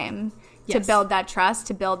time to build that trust,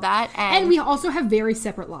 to build that. And we also have very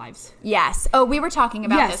separate lives. Yes. Oh, we were talking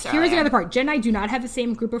about this earlier. Here's another part. Jen and I do not have the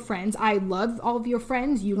same group of friends. I love all of your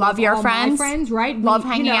friends. You love your all friends. My friends, right? Love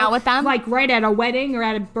hanging out with them. Like right at a wedding or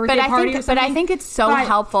at a birthday party or something. But I think it's so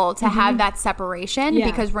helpful to have that separation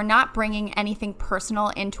because we're not bringing anything personal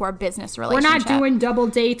into our business relationship. We're not doing double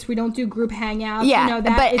dates. We don't do group hangouts. Yeah. You know,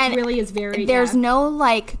 that it really is very... There's no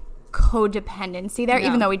like codependency there,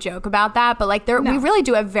 even though we joke about that, but like we really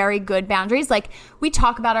do have very good boundaries. Like we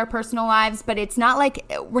talk about our personal lives, but it's not like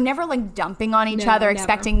we're never like dumping on each other,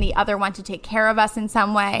 expecting the other one to take care of us in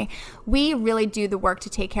some way. We really do the work to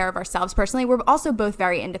take care of ourselves personally. We're also both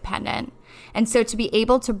very independent. And so to be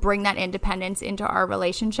able to bring that independence into our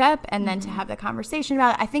relationship and then to have the conversation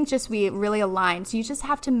about it, I think just we really align. So you just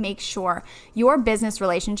have to make sure your business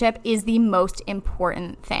relationship is the most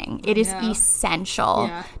important thing. It is essential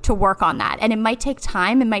to work on that. And it might take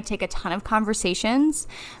time. It might take a ton of conversations,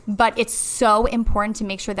 but it's so important to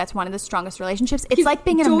make sure that's one of the strongest relationships. It's like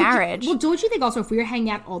being in a marriage. Don't you think also if we were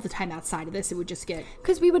hanging out all the time outside of this, it would just get...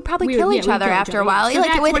 Because we would probably kill each other after a while. So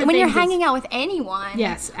like when you're hanging out with anyone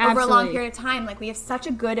over a long period of time, like we have such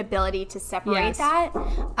a good ability to separate that.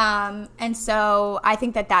 And so I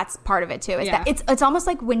think that that's part of it too. Is that it's almost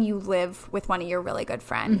like when you live with one of your really good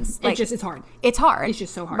friends. Like, it's hard. It's hard. It's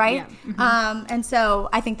just so hard. Right? Yeah. And so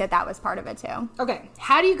I think that was part of it too. Okay.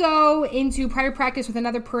 How do you go into private practice with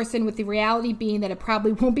another person with the reality being that it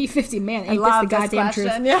probably won't be 50? Man, ain't this the goddamn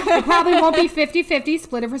truth? Yeah. It probably won't be 50-50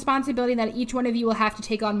 split of responsibility, that each one of you will have to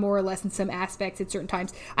take on more or less in some aspects at certain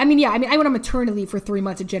times. I went on maternity leave for 3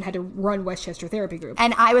 months and Jen had to run Westchester Therapy Group.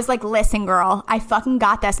 And I was like, listen, girl, I fucking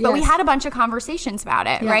got this. But we had a bunch of conversations about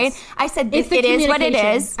it, right? I said, it is what it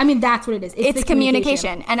is. I mean, that's what it is. It's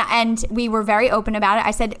communication. And we were very open about it.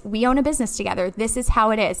 I said, we own a business together. This is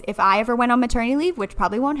how it is. If I ever went on maternity leave, which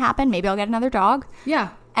probably won't happen, maybe I'll get another dog. Yeah.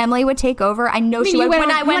 Emily would take over. I know she would. When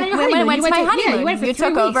I went to my honeymoon, yeah, you went for 3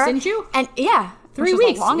 took weeks, over, didn't you? And 3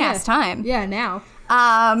 weeks, a long ass time. Yeah, now.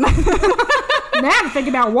 Now I'm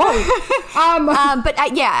thinking about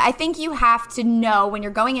I think you have to know when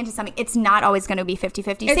you're going into something, it's not always going to be 50-50.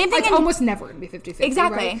 Same thing. It's almost never going to be 50-50.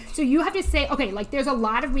 Exactly. Right? So you have to say, okay, like there's a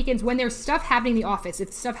lot of weekends when there's stuff happening in the office.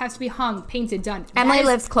 If stuff has to be hung, painted, done. Emily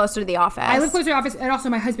lives closer to the office. I live closer to the office, and also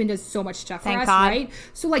my husband does so much stuff for us, right?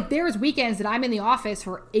 So like there's weekends that I'm in the office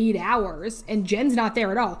for 8 hours and Jen's not there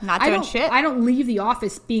at all. Not doing shit. I don't leave the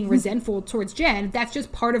office being resentful towards Jen. That's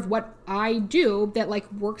just part of what I do that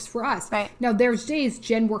like works for us. Right. Now there's days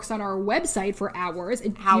Jen works on our website for hours.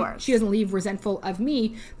 And she doesn't leave resentful of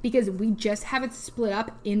me because we just have it split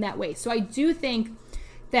up in that way. So I do think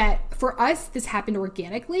that for us, this happened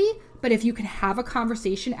organically, but if you can have a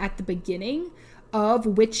conversation at the beginning of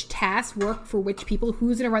which tasks work for which people,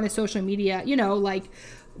 who's going to run the social media,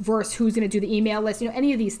 versus who's going to do the email list,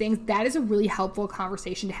 any of these things, that is a really helpful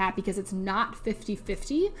conversation to have because it's not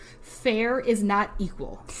 50-50. Fair is not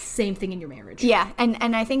equal. Same thing in your marriage. Yeah,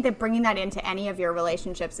 and I think that bringing that into any of your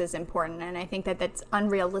relationships is important, and I think that that's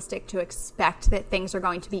unrealistic to expect that things are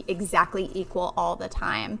going to be exactly equal all the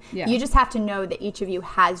time. Yeah. You just have to know that each of you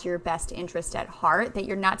has your best interest at heart, that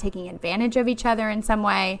you're not taking advantage of each other in some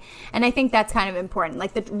way, and I think that's kind of important.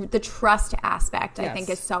 Like the trust aspect, I think,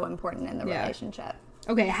 is so important in the relationship.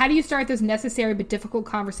 Okay, how do you start those necessary but difficult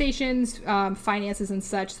conversations, finances and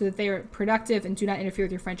such, so that they are productive and do not interfere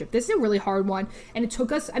with your friendship? This is a really hard one, and it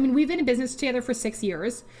took us, we've been in business together for 6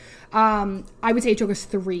 years. I would say it took us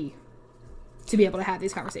 3 to be able to have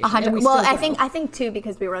these conversations. 100. Well, I think too,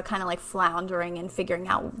 because we were kind of like floundering and figuring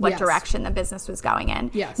out what direction the business was going in.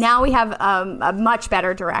 Yes. Now we have a much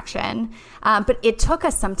better direction, but it took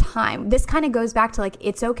us some time. This kind of goes back to like,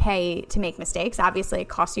 it's okay to make mistakes. Obviously, it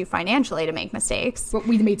costs you financially to make mistakes. But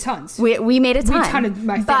we made tons. We made a ton. We made a ton of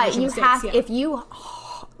my but you mistakes, have if you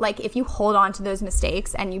like, if you hold on to those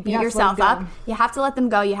mistakes and you beat yourself up, you have to let them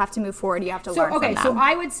go. You have to move forward. You have to learn from them. So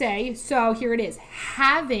I would say, so here it is.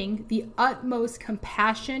 Having the utmost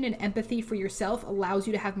compassion and empathy for yourself allows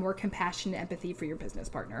you to have more compassion and empathy for your business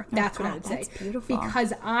partner. That's what I would say. That's beautiful.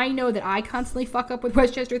 Because I know that I constantly fuck up with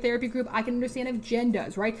Westchester Therapy Group. I can understand if Jen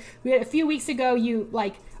does, right? We had a few weeks ago,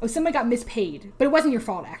 someone got mispaid, but it wasn't your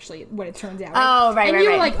fault, actually, what it turns out. Right? Oh, right, and you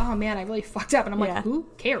were like, oh man, I really fucked up. And I'm like, who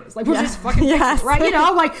cares? Like, we're just fucking fix it,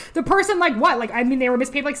 right? Like, the person, like, what? Like, I mean, they were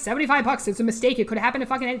mispaid like $75. It's a mistake. It could have happened to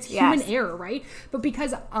fucking, it's human error, right? But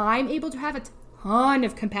because I'm able to have a ton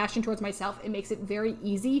of compassion towards myself, it makes it very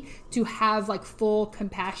easy to have, like, full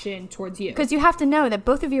compassion towards you. Because you have to know that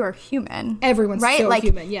both of you are human. Everyone's right? So like,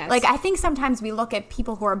 human, yes. Like, I think sometimes we look at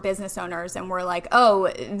people who are business owners and we're like,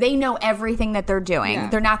 oh, they know everything that they're doing. Yeah.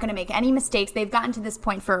 They're not going to make any mistakes. They've gotten to this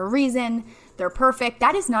point for a reason. They're perfect.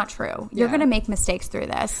 That is not true. You're going to make mistakes through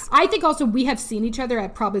this. I think also we have seen each other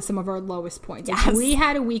at probably some of our lowest points. Yes. Like, we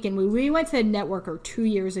had a weekend when we went to a networker 2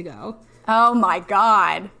 years ago. Oh my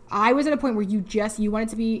God. I was at a point where you wanted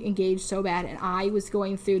to be engaged so bad, and I was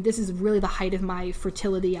going through, this is really the height of my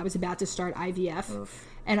fertility. I was about to start IVF. Oof.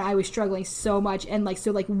 And I was struggling so much. And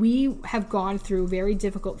we have gone through very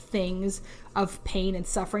difficult things of pain and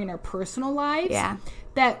suffering in our personal lives. Yeah.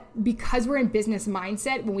 That because we're in business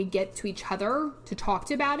mindset, when we get to each other to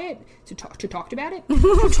talk about it, it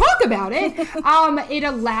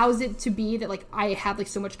allows it to be that, like, I have, like,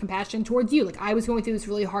 so much compassion towards you. Like, I was going through this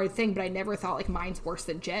really hard thing, but I never thought, like, mine's worse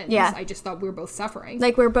than Jen's. Yeah. I just thought we were both suffering.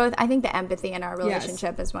 Like, I think the empathy in our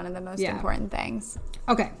relationship is one of the most important things.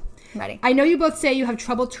 Okay. Ready. I know you both say you have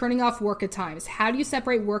trouble turning off work at times. How do you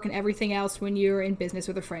separate work and everything else when you're in business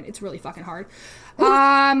with a friend? It's really fucking hard.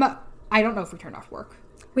 I don't know if we turn off work.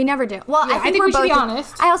 We never do. Well, I think we should be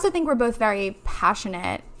honest. I also think we're both very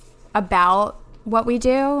passionate about what we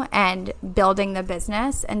do and building the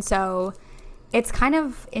business. And so it's kind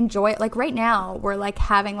of like right now we're like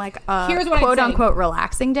having like a quote unquote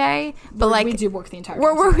relaxing day. But like we do work the entire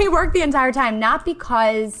time. We work the entire time, not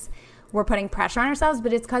because we're putting pressure on ourselves,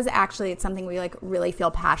 but it's because actually it's something we like really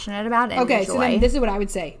feel passionate about and enjoy. So then this is what I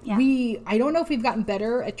would say. Yeah. I don't know if we've gotten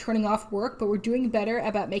better at turning off work, but we're doing better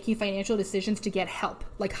about making financial decisions to get help,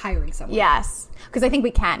 like hiring someone. Yes, because I think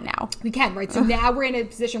we can now. We can, right? So now we're in a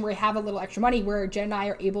position where we have a little extra money where Jen and I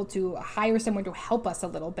are able to hire someone to help us a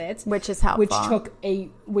little bit. Which is helpful.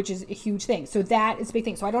 Which is a huge thing. So that is a big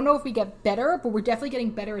thing. So I don't know if we get better, but we're definitely getting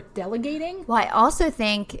better at delegating. Well, I also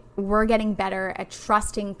think we're getting better at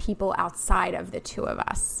trusting people outside of the two of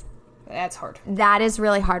us. That's hard. That is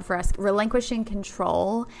really hard for us. Relinquishing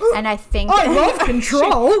control. And I think I love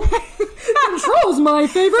control. Control's my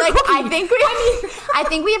favorite cookie. I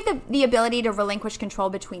think we have the ability to relinquish control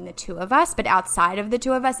between the two of us, but outside of the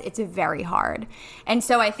two of us, it's very hard. And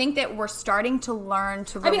so I think that we're starting to learn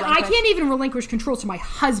to relinquish. I can't even relinquish control to my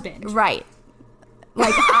husband. Right.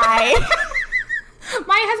 Like my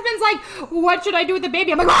husband's like, what should I do with the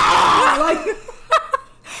baby? I'm like, ah!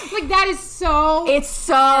 Like that is so it's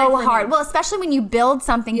so hard. Well, especially when you build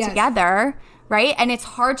something together, right? And it's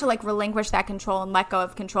hard to like relinquish that control and let go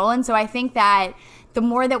of control. And so I think that the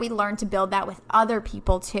more that we learn to build that with other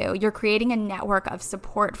people too, you're creating a network of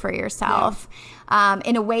support for yourself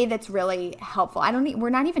in a way that's really helpful. We're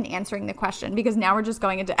not even answering the question because now we're just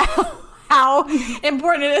going into how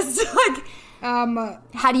important it is to like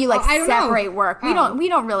how do you like separate work? We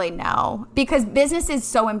don't really know because business is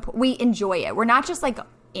so important. We enjoy it. We're not just like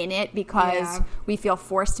in it because we feel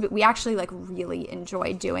forced to, but we actually like really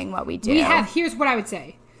enjoy doing what we do. Here's what I would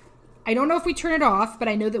say. I don't know if we turn it off, but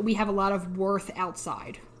I know that we have a lot of worth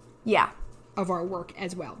outside of our work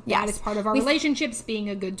as well. That is part of our relationships, being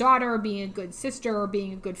a good daughter, being a good sister,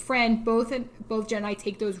 being a good friend. Both Jen and I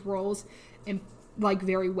take those roles and like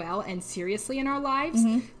very well and seriously in our lives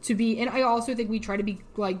to be, and I also think we try to be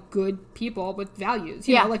like good people with values.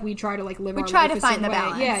 You know, like we try to like live our life. We try to find the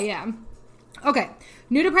balance. Yeah. Okay,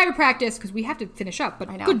 new to private practice, because we have to finish up,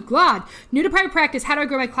 but good God. New to private practice, how do I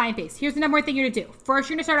grow my client base? Here's the number one thing you're going to do. First,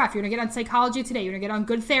 you're going to start off, you're going to get on Psychology Today, you're going to get on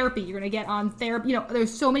Good Therapy, you're going to get on therapy, you know,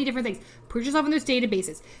 there's so many different things. Put yourself in those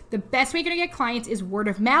databases. The best way you're going to get clients is word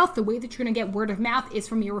of mouth. The way that you're going to get word of mouth is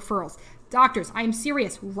from your referrals. Doctors, I'm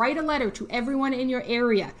serious. Write a letter to everyone in your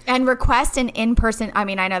area. And request an in-person, I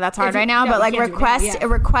mean, I know that's hard right now, but like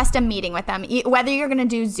request a meeting with them. Whether you're going to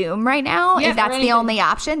do Zoom right now, if that's the only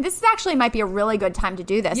option, this actually might be a really good time to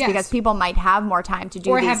do this because people might have more time to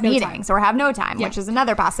do these meetings or have no time, which is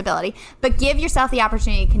another possibility. But give yourself the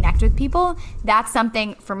opportunity to connect with people. That's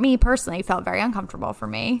something, for me personally, felt very uncomfortable for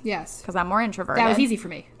me. Yes. Because I'm more introverted. That was easy for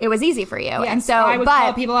me. It was easy for you. Yes. And so, I would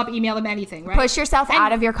call people up, email them, anything, right? Push yourself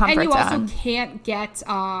out of your comfort zone. And you also can't get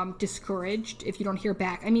discouraged if you don't hear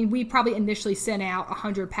back. I mean, we probably initially sent out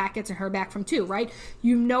 100 packets and heard back from 2, right?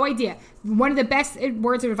 You have no idea. One of the best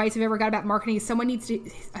words of advice I've ever got about marketing is someone needs to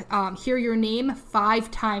hear your name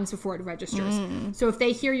 5 times before it registers. So if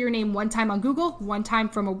they hear your name 1 time on Google, 1 time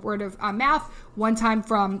from a word of mouth, 1 time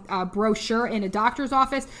from a brochure in a doctor's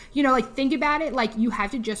office, you know, like, think about it. Like, you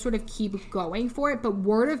have to just sort of keep going for it. But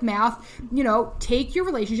word of mouth, you know, take your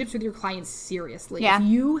relationships with your clients seriously. If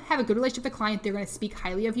you have a good relationship with a client, they're going to speak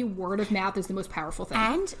highly of you. Word of mouth is the most powerful thing.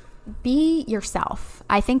 And be yourself.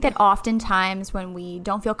 I think that oftentimes when we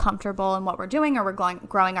don't feel comfortable in what we're doing, or we're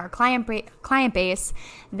growing our client base,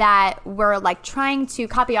 that we're like trying to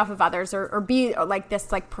copy off of others or be like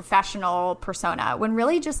this like professional persona, when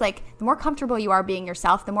really just like the more comfortable you are being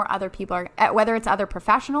yourself, the more other people are, whether it's other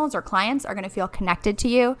professionals or clients, are going to feel connected to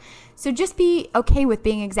you. So just be okay with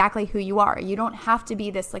being exactly who you are. You don't have to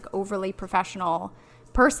be this like overly professional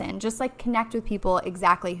person. Just like connect with people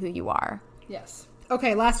exactly who you are. Yes.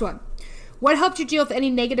 Okay, last one. What helped you deal with any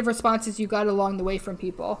negative responses you got along the way from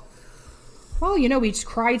people? Well, you know, we just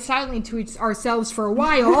cried silently to ourselves for a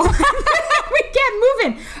while. We kept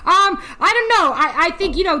moving. I don't know. I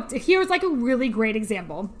think, you know, here's like a really great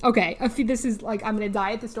example. Okay, this is like, I'm going to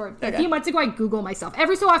die at the story. Okay. A few months ago, I Google myself.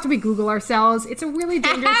 Every so often we Google ourselves. It's a really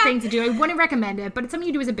dangerous thing to do. I wouldn't recommend it, but it's something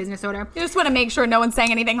you do as a business owner. You just want to make sure no one's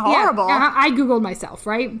saying anything horrible. Yeah, I Googled myself,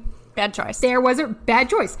 right? Bad choice. There was a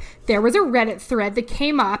Reddit thread that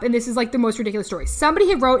came up, and this is like the most ridiculous story. Somebody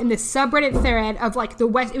had wrote in this subreddit thread of like the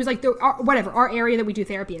West, it was like our area that we do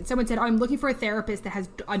therapy in. Someone said, I'm looking for a therapist that has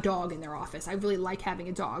a dog in their office. I really like having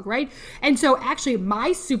a dog, right? And so actually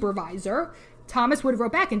my supervisor, Thomas, would have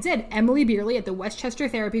wrote back and said, Emily Beerley at the Westchester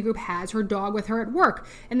Therapy Group has her dog with her at work.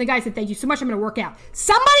 And the guy said, thank you so much. I'm going to work out.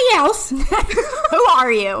 Somebody else. Who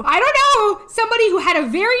are you? I don't know. Somebody who had a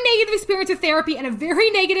very negative experience with therapy and a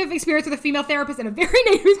very negative experience with a female therapist and a very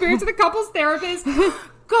negative experience with a couples therapist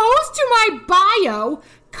goes to my bio,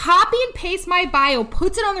 copy and paste my bio,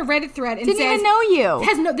 puts it on the Reddit thread, and didn't even know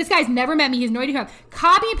you. This guy's never met me. He has no idea who I am.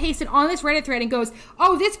 Copy and paste it on this Reddit thread and goes,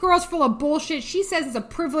 oh, this girl's full of bullshit. She says it's a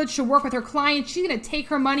privilege to work with her clients. She's going to take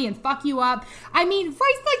her money and fuck you up. I mean,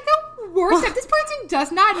 right, like the worst. This person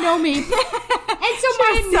does not know me. And so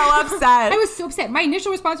I was so upset. My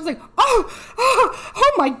initial response was like,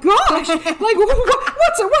 oh my gosh. Like,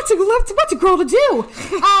 what's a girl to do?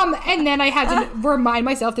 And then I had to remind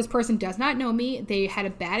myself, this person does not know me. They had a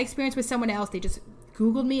bad experience with someone else. They just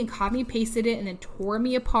Googled me and copied and pasted it and then tore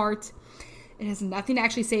me apart. It has nothing to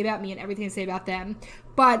actually say about me and everything to say about them.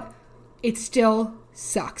 But it still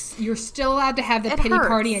sucks. You're still allowed to have the pity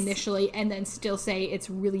party initially and then still say it's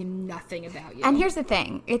really nothing about you. And here's the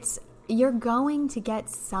thing. You're going to get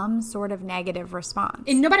some sort of negative response.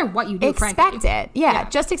 And no matter what you do, expect it. Yeah,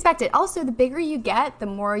 just expect it. Also, the bigger you get, the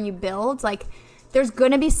more you build, like, there's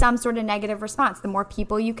going to be some sort of negative response, the more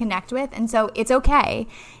people you connect with. And so it's okay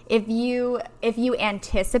if you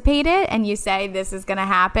anticipate it and you say this is going to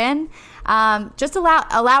happen, just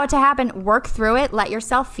allow it to happen, work through it, let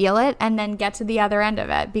yourself feel it, and then get to the other end of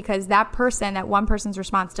it, because that one person's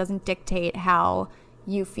response doesn't dictate how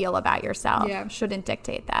you feel about yourself. Yeah. Shouldn't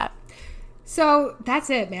dictate that. So that's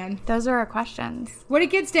it, man. Those are our questions. What it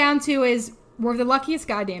gets down to is we're the luckiest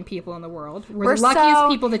goddamn people in the world. We're the luckiest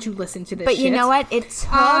people that you listen to this shit. But you know what? It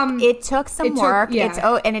took some work.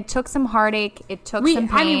 And it took some heartache. It took some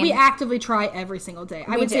pain. I mean, we actively try every single day.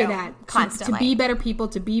 I would say that. Constantly. To be better people,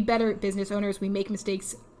 to be better business owners, we make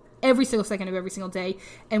mistakes every single second of every single day,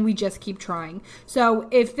 and we just keep trying. So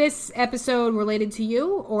if this episode related to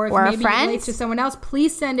you, or if maybe it relates to someone else,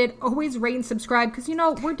 please send it. Always rate and subscribe, because, you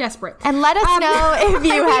know, we're desperate. And let us know if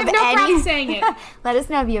you have any. Saying it. Let us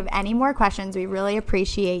know if you have any more questions. We really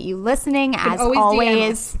appreciate you listening. As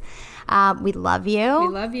always, we love you. We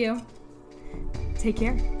love you. Take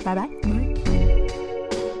care. Bye-bye.